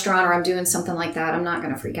at a restaurant or I'm doing something like that, I'm not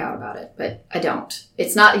going to freak out about it. But I don't.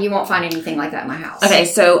 It's not, you won't find anything like that in my house. Okay,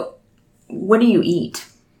 so what do you eat?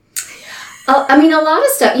 A lot of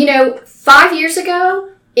stuff. 5 years ago,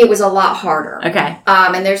 it was a lot harder. Okay.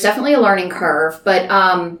 And there's definitely a learning curve. But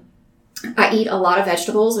I eat a lot of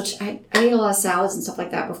vegetables, which I ate a lot of salads and stuff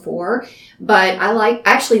like that before. But I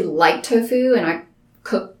actually like tofu, and I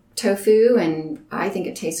cook tofu, and I think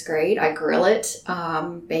it tastes great. I grill it,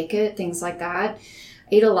 bake it, things like that. I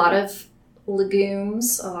eat a lot of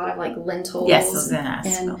legumes, a lot of like lentils. Yes, I was going to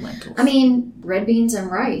ask about lentils. Red beans and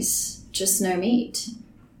rice, just no meat.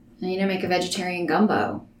 And make a vegetarian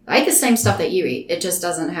gumbo. I eat the same stuff that you eat. It just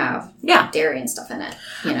doesn't have dairy and stuff in it.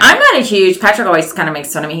 I'm not a huge... Patrick always kind of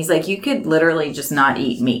makes fun of me. He's like, you could literally just not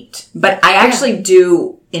eat meat. But I actually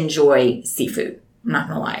do enjoy seafood. I'm not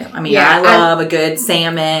going to lie. I love a good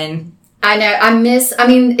salmon. I know.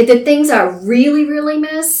 The things I really, really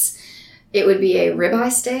miss, it would be a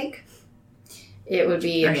ribeye steak. It would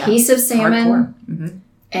be a piece of salmon. Mm-hmm.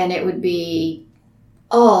 And it would be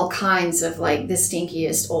all kinds of like the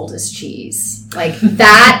stinkiest, oldest cheese. Like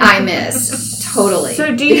that I miss totally.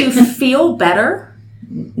 So do you feel better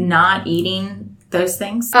not eating those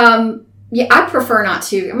things? Yeah, I prefer not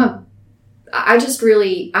to. I'm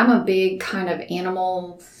a big kind of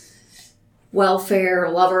animal welfare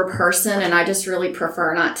lover person, and I just really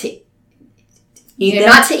prefer not to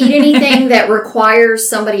not to eat anything that requires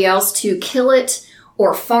somebody else to kill it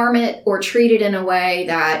or farm it or treat it in a way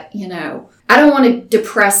that, I don't want to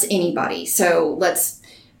depress anybody. So let's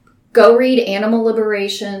go read Animal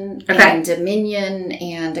Liberation and Dominion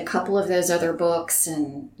and a couple of those other books.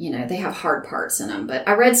 And, they have hard parts in them. But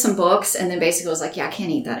I read some books and then basically was like, I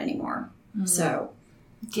can't eat that anymore. Mm-hmm. So.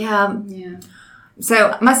 Yeah.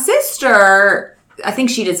 So my sister, I think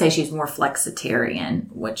she did say she's more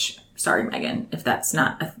flexitarian, which... Sorry, Megan, if that's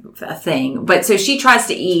not a thing. But so she tries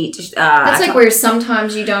to eat... that's like where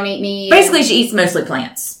sometimes you don't eat meat. Basically, she eats mostly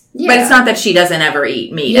plants. Yeah. But it's not that she doesn't ever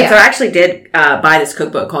eat meat. Yeah. And so I actually did buy this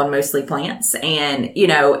cookbook called Mostly Plants. And,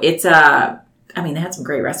 it's they had some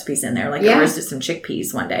great recipes in there. Like I roasted some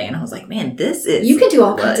chickpeas one day. And I was like, man, this is... You can do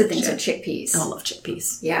all kinds of things with chickpeas. I love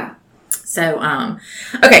chickpeas. Yeah. So,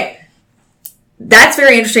 okay. That's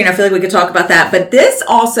very interesting. I feel like we could talk about that. But this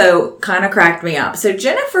also kind of cracked me up. So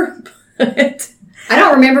Jennifer put... I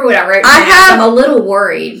don't remember what I wrote. I'm a little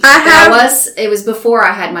worried. It was before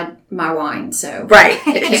I had my wine, so right.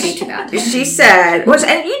 It can't be too bad. She said,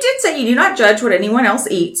 and you did say you do not judge what anyone else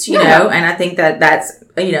eats, you know, and I think that that's,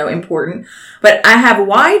 important. But I have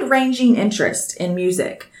wide-ranging interest in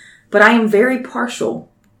music, but I am very partial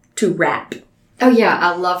to rap. Oh, yeah.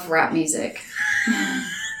 I love rap music.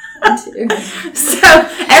 So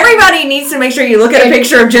everybody needs to make sure you look at a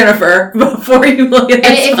picture of Jennifer before you look at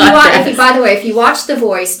this. And by the way, if you watch The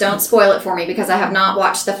Voice, don't spoil it for me because I have not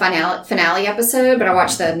watched the finale episode, but I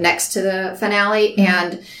watched the next to the finale,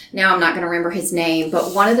 and now I'm not going to remember his name.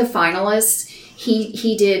 But one of the finalists,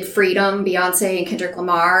 he did Freedom, Beyonce, and Kendrick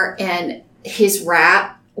Lamar, and his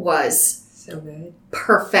rap was so good.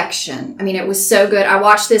 perfection. I mean, it was so good. I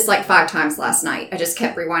watched this like 5 times last night. I just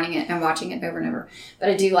kept rewinding it and watching it over and over. But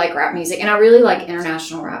I do like rap music, and I really like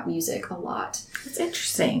international rap music a lot. That's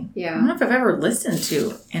interesting. Yeah. I don't know if I've ever listened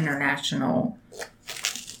to international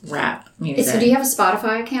rap music. So do you have a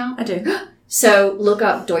Spotify account? I do. So look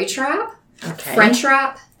up Deutsch rap, Okay. French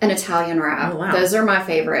rap, and Italian rap. Oh, wow. Those are my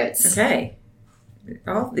favorites. Okay.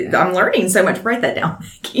 Oh, I'm learning so much. Write that down,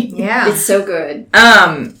 Maggie. Yeah. It's so good.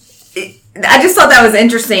 I just thought that was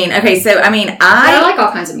interesting. Okay, so I mean, I like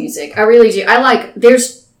all kinds of music. I really do.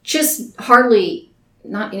 There's just hardly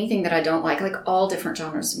not anything that I don't like. I like all different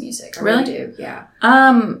genres of music. I really do. Yeah.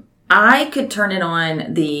 I could turn it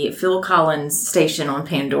on the Phil Collins station on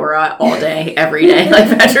Pandora all day, every day.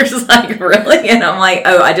 Like Patrick's like, really? And I'm like,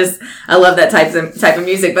 oh, I love that type of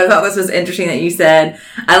music. But I thought this was interesting that you said,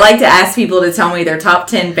 I like to ask people to tell me their top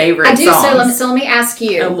 10 favorite songs. I do. So let me ask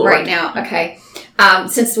you right now. Okay.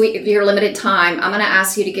 Since you're limited time, I'm going to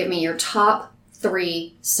ask you to give me your top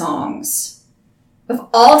 3 songs of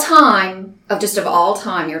all time,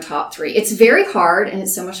 your top 3. It's very hard, and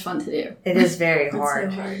it's so much fun to do. It is very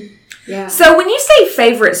hard. So hard. Yeah. So when you say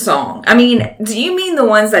favorite song, I mean, do you mean the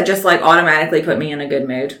ones that just like automatically put me in a good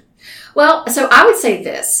mood? Well, so I would say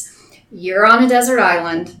this. You're on a desert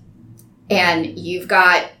island, and you've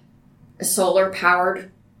got a solar-powered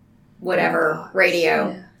radio.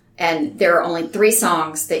 Yeah. And there are only 3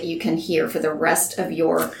 songs that you can hear for the rest of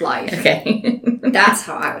your life. Okay. That's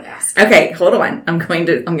how I would ask. Okay, hold on. I'm going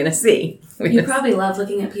to see. You probably love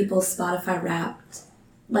looking at people's Spotify Wrapped,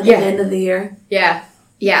 like Yeah. at the end of the year. Yeah.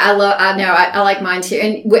 Yeah, I like mine too.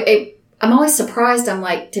 And I'm always surprised. I'm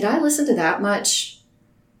like, did I listen to that much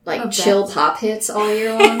chill pop hits all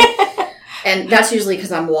year long? And that's usually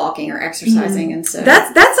because I'm walking or exercising. And so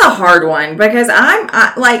That's a hard one because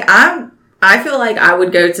I feel like I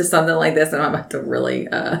would go to something like this and I'm about to really,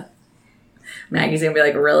 Maggie's gonna be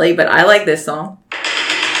like, really? But I like this song.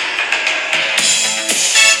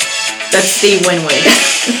 That's Steve Winwood.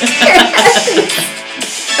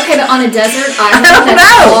 Okay, but on a desert island, I don't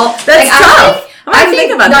know. That's tough. I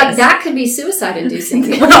think think about like this. that could be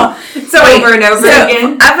suicide-inducing. Well, so wait, Over and over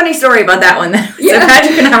again. I have a funny story about that one. Yeah. So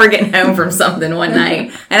Patrick and I were getting home from something one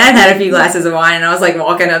night, and I'd had a few glasses of wine, and I was like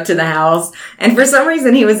walking up to the house, and for some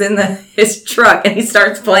reason he was in his truck, and he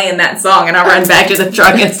starts playing that song, and I run back to the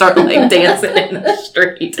truck and start like dancing in the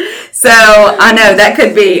street. So I know that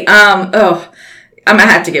could be. I'm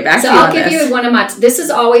gonna have to get back to you I'll on give this. you one of my. This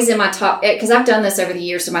is always in my top because I've done this over the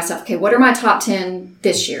years to myself. Okay, what are my top 10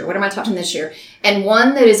 this year? What are my top 10 this year? And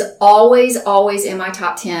one that is always in my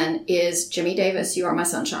top 10 is Jimmy Davis. You Are My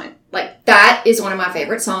Sunshine. Like that is one of my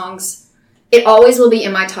favorite songs. It always will be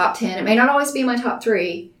in my top 10. It may not always be in my top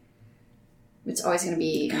 3. It's always going to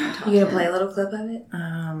be in my top 10. You gonna play a little clip of it?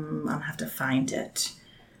 I'll have to find it.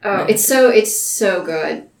 Oh, it's so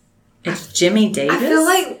good. It's Jimmy Davis. I feel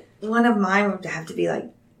like one of mine would have to be like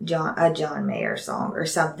a John Mayer song or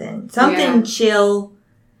something. Something chill.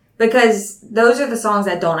 Because those are the songs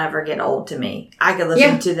that don't ever get old to me. I could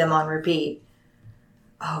listen to them on repeat.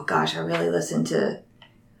 Oh gosh, I really listened to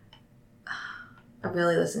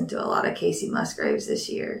a lot of Casey Musgraves this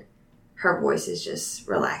year. Her voice is just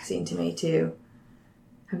relaxing to me too.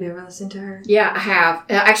 Have you ever listened to her? Yeah, I have.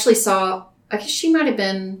 I actually saw. I guess she might have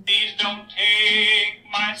been. Please don't take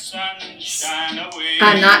my sunshine away.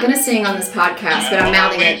 I'm not going to sing on this podcast, but I'm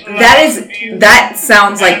mouthing it. That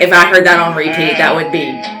sounds like if I heard that on repeat, that would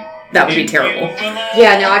be terrible.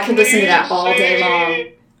 Yeah, no, I could listen to that all day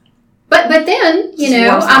long. But then, Just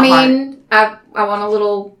warms my I mean, I want a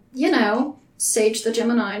little, Sage the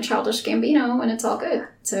Gemini and Childish Gambino, and it's all good.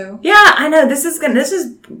 So Yeah, I know this is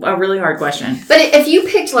a really hard question. but if you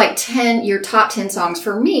picked like your top 10 songs,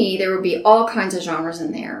 for me, there would be all kinds of genres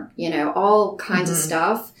in there. All kinds of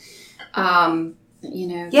stuff.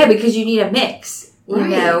 Yeah, because you need a mix.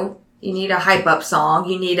 Right. You need a hype up song.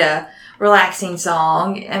 You need a relaxing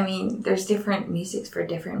song. I mean, there's different musics for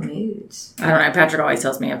different moods. I don't know. Patrick always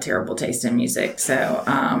tells me I have terrible taste in music, so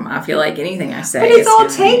I feel like anything I say. But it's all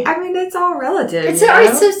is gonna be- I mean, it's all relative. It's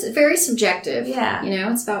very subjective. Yeah.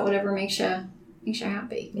 It's about whatever makes you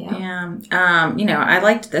happy. Yeah. Yeah. I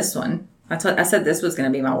liked this one. I said this was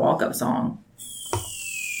going to be my walk up song.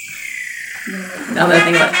 Another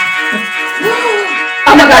thing about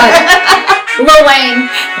Oh my God. Lil Wayne.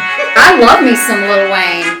 I love me some Lil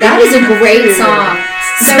Wayne. That is a great song.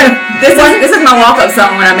 So this is my walk up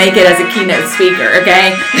song when I make it as a keynote speaker,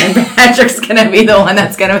 okay? And Patrick's gonna be the one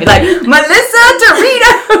that's gonna be like, Melissa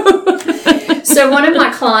Torito. So one of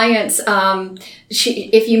my clients,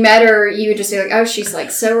 if you met her, you would just be like, oh, she's like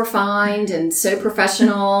so refined and so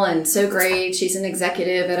professional and so great. She's an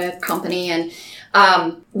executive at a company, and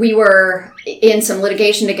We were in some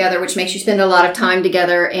litigation together, which makes you spend a lot of time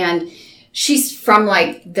together. And she's from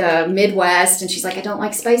like the Midwest, and she's like, I don't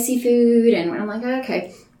like spicy food. And I'm like,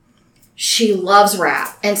 okay. She loves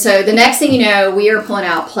rap. And so the next thing you know, we are pulling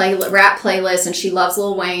out rap playlists, and she loves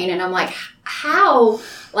Lil Wayne. And I'm like, how?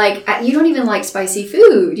 Like, you don't even like spicy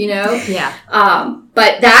food, you know? Yeah.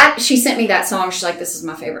 But she sent me that song. She's like, this is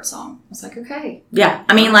my favorite song. I was like, okay. Yeah.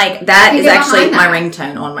 I mean, like, that is actually my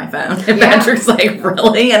ringtone on my phone. And Patrick's like,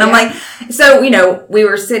 really? And I'm like, so, we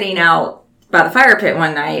were sitting out by the fire pit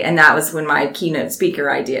one night, and that was when my keynote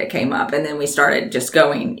speaker idea came up. And then we started just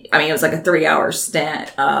going, I mean, it was like a 3-hour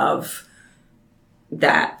stint of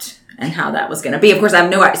that and how that was going to be. Of course,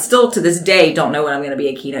 I still to this day don't know what I'm going to be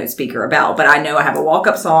a keynote speaker about, but I know I have a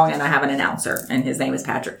walk-up song and I have an announcer, and his name is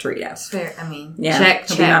Patrick Torito. Fair. I mean, check.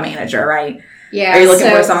 He'll be my manager, right? Yeah. Are you looking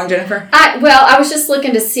for a song, Jennifer? I was just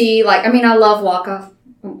looking to see, like, I mean, I love Waka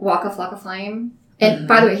Flocka And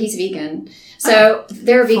by the way, he's vegan. So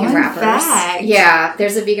there are vegan rappers. Fact. Yeah,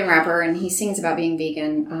 there's a vegan rapper, and he sings about being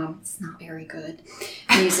vegan. It's not very good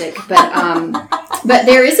music, but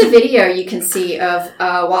there is a video you can see of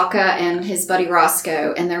Waka and his buddy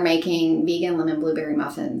Roscoe, and they're making vegan lemon blueberry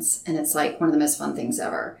muffins, and it's like one of the most fun things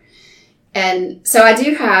ever. And so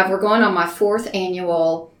we're going on my 4th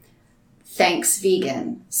annual Thanks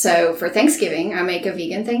Vegan. So for Thanksgiving, I make a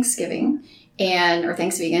vegan Thanksgiving. Or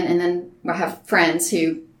Thanks Vegan, and then I have friends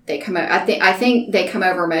who they come over. I think they come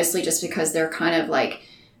over mostly just because they're kind of like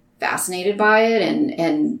fascinated by it,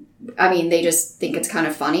 and I mean they just think it's kind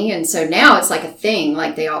of funny, and so now it's like a thing.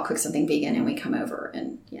 Like they all cook something vegan, and we come over,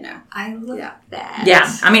 and I love that.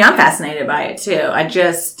 Yeah, I mean I'm fascinated by it too. I'm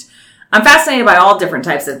fascinated by all different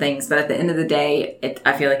types of things, but at the end of the day,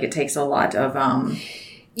 I feel like it takes a lot of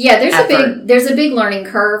there's a big learning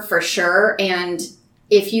curve for sure, and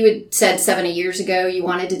if you had said 70 years ago you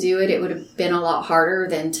wanted to do it, it would have been a lot harder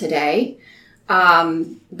than today.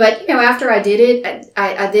 But, after I did it,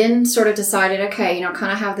 I then sort of decided, okay,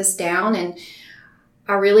 kind of have this down. And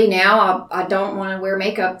I really now, I don't want to wear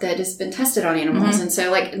makeup that has been tested on animals. Mm-hmm. And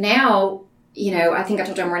so like now, I think I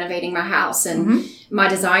told you I'm renovating my house. And my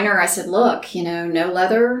designer, I said, look, no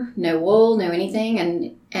leather, no wool, no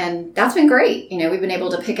anything. And that's been great. We've been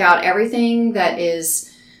able to pick out everything that is,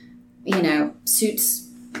 suits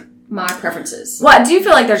my preferences. Well, I do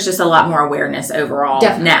feel like there's just a lot more awareness overall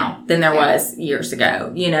now than there was years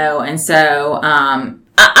ago, and so,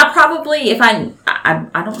 I probably, if I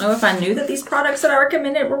don't know if I knew that these products that I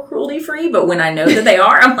recommended were cruelty free, but when I know that they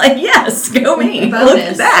are, I'm like, yes, go me. Look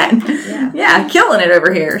at that. Yeah, killing it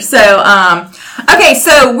over here. So, okay,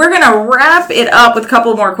 so we're going to wrap it up with a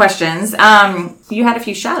couple more questions. You had a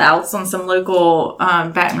few shout outs on some local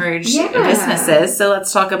Baton Rouge businesses, so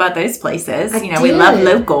let's talk about those places. We love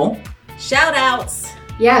local. Shout outs.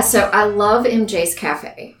 Yeah, so I love MJ's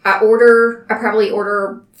Cafe. I probably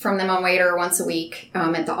order from them on Waiter once a week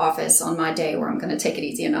at the office on my day where I'm going to take it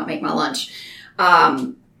easy and not make my lunch.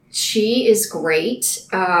 She is great.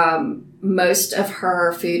 Most of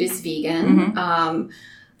her food is vegan. I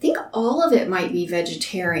think all of it might be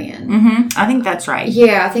vegetarian. I think that's right.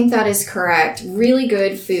 Yeah, I think that is correct. Really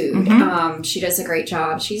good food. She does a great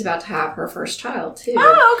job. She's about to have her first child, too.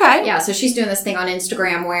 Oh, okay. Yeah, so she's doing this thing on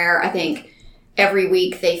Instagram where I think every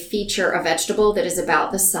week they feature a vegetable that is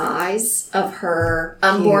about the size of her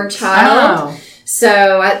unborn child. Oh.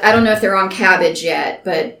 So I don't know if they're on cabbage yet,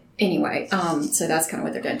 but anyway, so that's kind of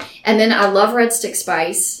what they're doing. And then I love red stick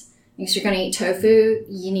spice. If you're going to eat tofu,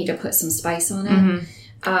 you need to put some spice on it.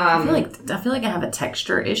 I feel like I have a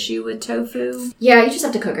texture issue with tofu. Yeah, you just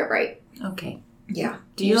have to cook it right. Okay. Yeah.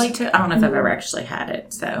 Do you like to? I don't know if I've ever actually had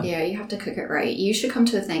it. So yeah, you have to cook it right. You should come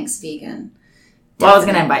to a Thanks Vegan. Well, I was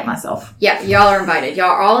going to invite myself. Yeah, y'all are invited.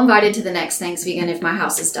 Y'all are all invited to the next Thanks Vegan if my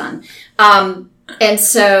house is done. And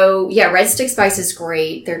so, yeah, Red Stick Spice is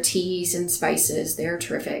great. Their teas and spices, they're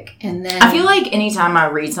terrific. And then I feel like anytime I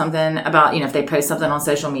read something about, if they post something on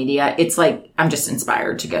social media, it's like I'm just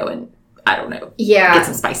inspired to go and, I don't know, get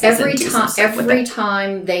some spices. Every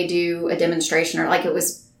time they do a demonstration, or like it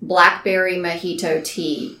was blackberry mojito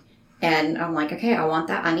tea. And I'm like, okay, I want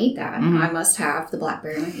that. I need that. I must have the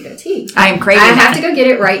blackberry mojito tea. I am craving I have to go get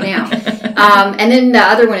it right now. And then the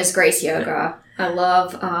other one is Grace Yoga. I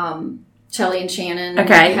love Shelly and Shannon.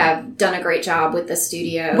 Have done a great job with the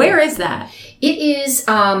studio. Where is that? It is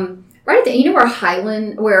right at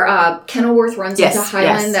the, where Kenilworth runs into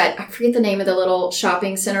Highland, that I forget the name of the little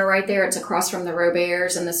shopping center right there. It's across from the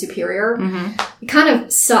Roberts and the Superior. It kind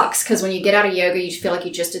of sucks because when you get out of yoga, you feel like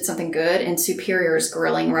you just did something good, and Superior is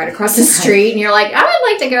grilling right across the street, and you're like, I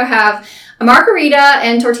would like to go have a margarita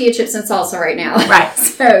and tortilla chips and salsa right now. Right.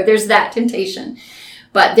 So there's that temptation.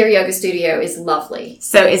 But their yoga studio is lovely.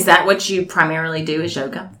 So is that what you primarily do, is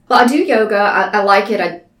yoga? Well, I do yoga. I like it.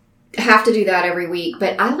 I have to do that every week,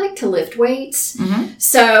 but I like to lift weights. Mm-hmm.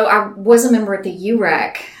 So I was a member at the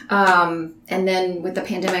UREC. And then with the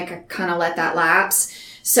pandemic, I kind of let that lapse.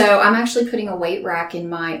 So I'm actually putting a weight rack in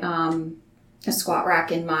my, a squat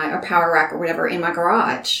rack in my, or power rack or whatever in my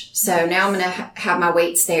garage. So now I'm going to have my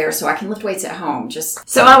weights there so I can lift weights at home.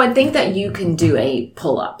 So I would think that you can do a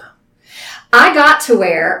pull-up. I got to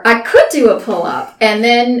where I could do a pull-up. And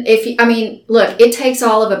then look, it takes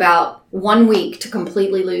all of about 1 week to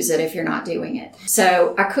completely lose it if you're not doing it.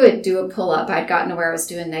 So I could do a pull-up. I'd gotten to where I was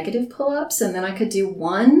doing negative pull-ups, and then I could do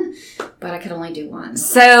one, but I could only do one.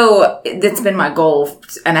 So that's been my goal,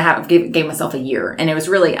 and I gave myself a year, and it was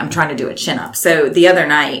really, I'm trying to do a chin-up. So the other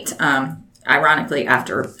night, ironically,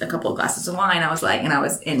 after a couple of glasses of wine, I was like, and I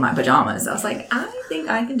was in my pajamas, I was like, I think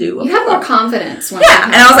I can do a You have pull-up. more confidence. When Yeah,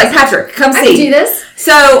 and I was like, Patrick, come I see. can do this.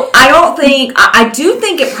 So I don't think, I do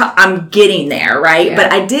think I'm getting there, right? Yeah.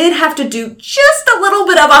 But I did have to do just a little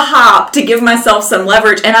bit of a hop to give myself some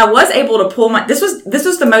leverage. And I was able to pull this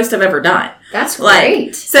was the most I've ever done. That's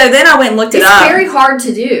great. So then I went and looked it It's up. very hard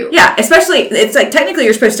to do. Yeah, especially, it's like technically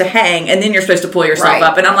you're supposed to hang and then you're supposed to pull yourself Right.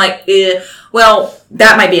 up. And I'm like, well,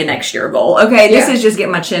 that might be a next year goal. Okay, this Yeah. is just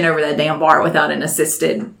getting my chin over that damn bar without an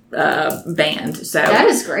assisted band. So That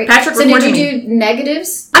is great. Patrick so did recorded you me. do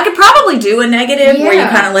negatives? I could probably do a negative where you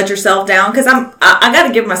Yeah. kind of let yourself down, because I got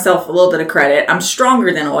to give myself a little bit of credit. I'm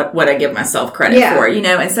stronger than what I give myself credit Yeah. for,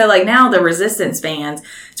 And so like now the resistance bands,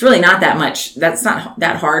 it's really not that much. That's not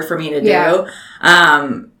that hard for me to do.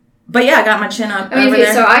 Yeah. But yeah, I got my chin up I mean, over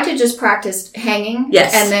there. so I did just practice hanging.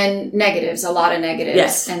 Yes. And then negatives, a lot of negatives.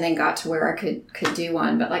 Yes. And then got to where I could do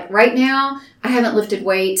one. But like right now, I haven't lifted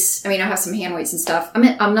weights. I mean, I have some hand weights and stuff.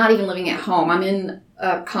 I'm not even living at home. I'm in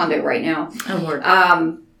a condo right now. Oh,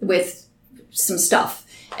 Lord. With some stuff.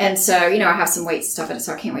 And so, I have some weights and stuff,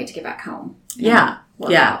 so I can't wait to get back home. Yeah.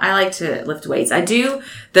 Yeah, I like to lift weights. I do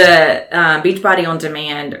the Beachbody On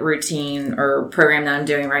Demand routine or program that I'm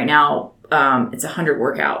doing right now. It's 100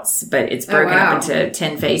 workouts, but it's broken wow. up into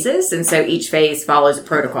 10 phases. And so each phase follows a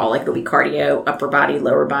protocol. Like it'll be cardio, upper body,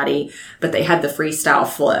 lower body, but they have the freestyle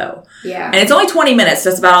flow. Yeah. And it's only 20 minutes.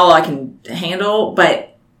 That's about all I can handle,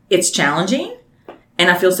 but it's challenging. And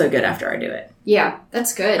I feel so good after I do it. Yeah,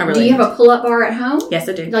 that's good. I really do you have a pull-up bar at home? Yes,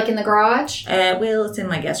 I do. Like in the garage? Well, it's in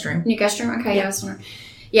my guest room. In your guest room? Okay, yeah.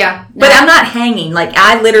 Yeah. No. But I'm not hanging. Like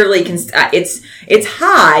I literally can. It's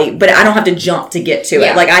high, but I don't have to jump to get to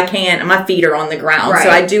Yeah. it. Like I can't. My feet are on the ground, Right. so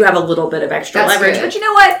I do have a little bit of extra That's leverage. good. But you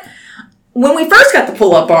know what? When we first got the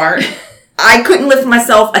pull-up bar, I couldn't lift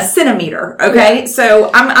myself a centimeter. Okay, so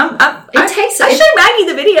It takes. I showed Maggie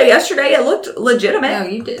the video yesterday. It looked legitimate. No,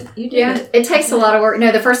 you did. You did. Yeah, it takes a lot of work. No,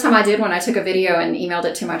 the first time I did one, I took a video and emailed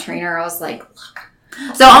it to my trainer. I was like, look.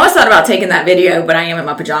 So I almost thought about taking that video, but I am in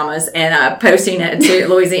my pajamas and posting it to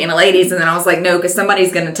Louisiana Ladies. And then I was like, no, because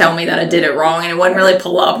somebody's going to tell me that I did it wrong. And it wasn't really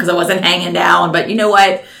pull up because I wasn't hanging down. But you know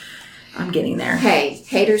what? I'm getting there. Hey,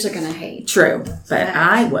 haters are going to hate. True. But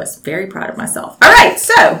I was very proud of myself. All right.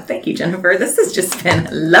 So thank you, Jennifer. This has just been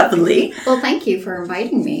lovely. Well, thank you for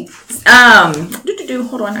inviting me.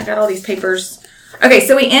 Hold on. I got all these papers. Okay.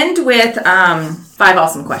 So we end with 5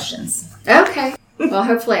 awesome questions. Okay. Well,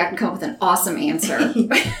 hopefully I can come up with an awesome answer.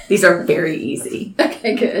 These are very easy.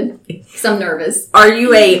 Okay, good. Because I'm nervous. Are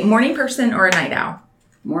you a morning person or a night owl?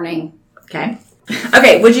 Morning. Okay.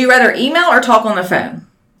 Okay. Would you rather email or talk on the phone?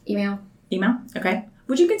 Email. Email? Okay.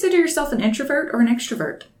 Would you consider yourself an introvert or an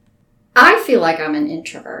extrovert? I feel like I'm an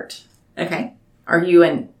introvert. Okay. Are you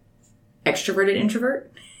an extroverted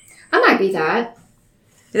introvert? I might be that.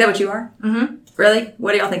 Is that what you are? Mm-hmm. Really?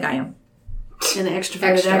 What do y'all think I am? An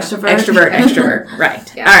extroverted Extra. extrovert. Extrovert.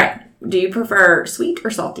 Right. Yeah. All right. Do you prefer sweet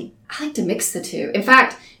or salty? I like to mix the two. In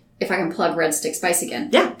fact, if I can plug Red Stick Spice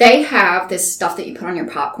again. Yeah. They have this stuff that you put on your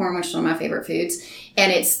popcorn, which is one of my favorite foods.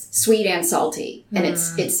 And it's sweet and salty. And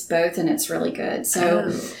it's both and it's really good.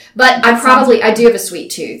 So, but I do have a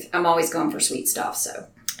sweet tooth. I'm always going for sweet stuff. So.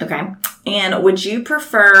 Okay. And would you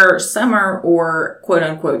prefer summer or quote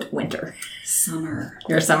unquote winter? Summer.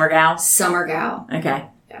 You're a summer gal? Summer gal. Okay.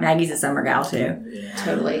 Yeah. Maggie's a summer gal too.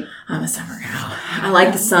 Totally. I'm a summer gal. I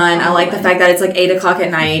like the sun. I like the fact that it's like 8 o'clock at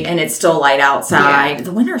night and it's still light outside. Yeah.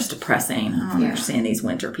 The winter is depressing. I don't understand these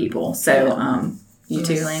winter people. So, you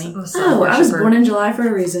too, Lainey? Oh, I was born in July for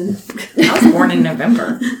a reason. I was born in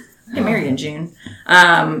November. I got married in June.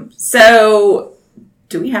 So,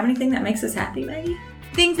 do we have anything that makes us happy, Maggie?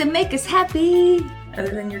 Things that make us happy.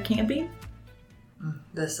 Other than your camping?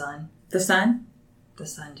 The sun. The sun? The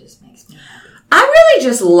sun just makes me happy. I really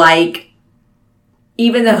just like,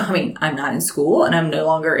 even though, I mean, I'm not in school and I'm no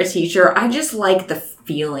longer a teacher, I just like the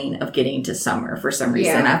feeling of getting to summer for some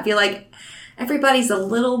reason. Yeah. I feel like everybody's a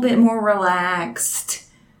little bit more relaxed.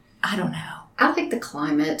 I don't know. I like the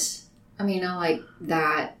climate. I mean, I like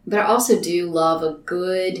that. But I also do love a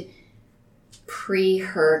good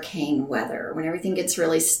pre-hurricane weather when everything gets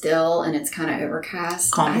really still and it's kind of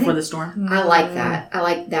overcast. Calm before the storm. I like that. I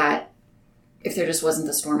like that. If there just wasn't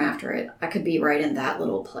the storm after it, I could be right in that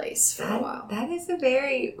little place for a while. That is a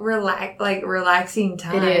very relaxing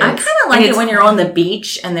time. It is. I kind of like it when you're on the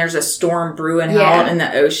beach and there's a storm brewing out in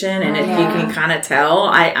the ocean, and if you can kind of tell,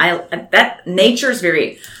 I that nature's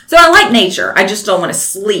very. So I like nature. I just don't want to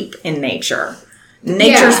sleep in nature.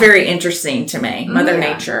 Nature's very interesting to me. Mother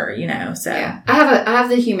Nature, you know. So yeah. I have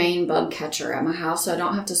the humane bug catcher at my house, so I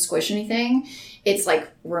don't have to squish anything. It's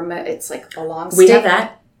like remote. It's like a long stick. we have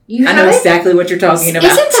that. You I have know it? exactly what you're talking about.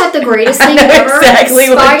 Isn't that the greatest thing ever? Exactly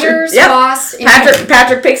what Spiders, yep. wasps, and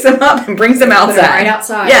Patrick picks them up and brings them put outside. them right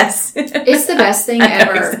outside. Yes. It's the best thing I know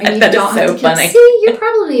ever. exactly. And you That is don't have so to kill. funny. See, you're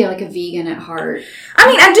probably like a vegan at heart. I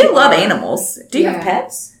mean, I do love animals. Do you have Yeah.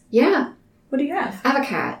 pets? Yeah. What do you have? I have a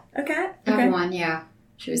cat. A cat? I have one, yeah.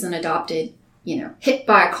 She was an adopted, hit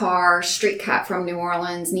by a car, street cat from New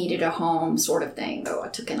Orleans, needed a home sort of thing. Though I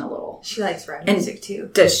took in a little. She likes rap And- music too.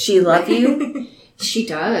 Does she love you? She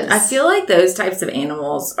does. I feel like those types of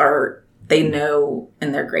animals they know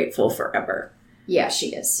and they're grateful forever. Yeah,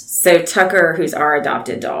 she is. So Tucker, who's our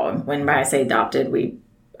adopted dog, when I say adopted,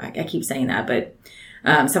 I keep saying that, but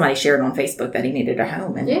somebody shared on Facebook that he needed a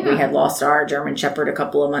home, and we had lost our German Shepherd a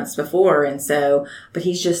couple of months before, and so, but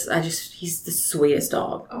he's the sweetest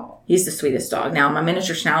dog. Oh. He's the sweetest dog. Now, my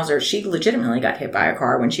miniature Schnauzer, she legitimately got hit by a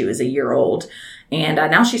car when she was a year old, and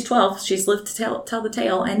now she's 12. She's lived to tell the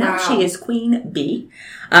tale, and now she is Queen Bee.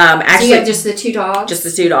 Actually, So you have just the two dogs? just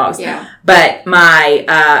the two dogs. Yeah. But my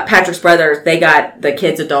Patrick's brothers, they got the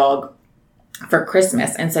kids a dog for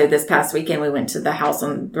Christmas. And so this past weekend we went to the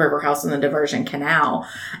River House on the Diversion Canal.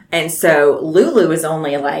 And so Lulu is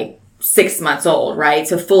only like 6 months old, right?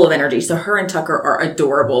 So full of energy. So her and Tucker are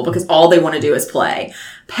adorable because all they want to do is play.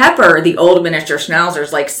 Pepper, the old miniature Schnauzer,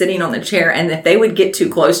 is like sitting on the chair, and if they would get too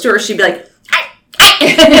close to her, she'd be like,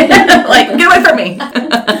 like, get away from me.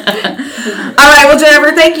 All right, well,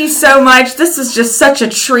 Jennifer, thank you so much. This is just such a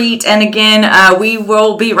treat. And again, we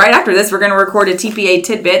will be right after this. We're going to record a TPA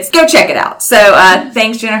Tidbits. Go check it out. So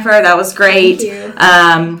thanks, Jennifer. That was great. Thank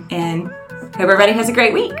you. And hope everybody has a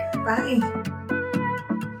great week. Bye.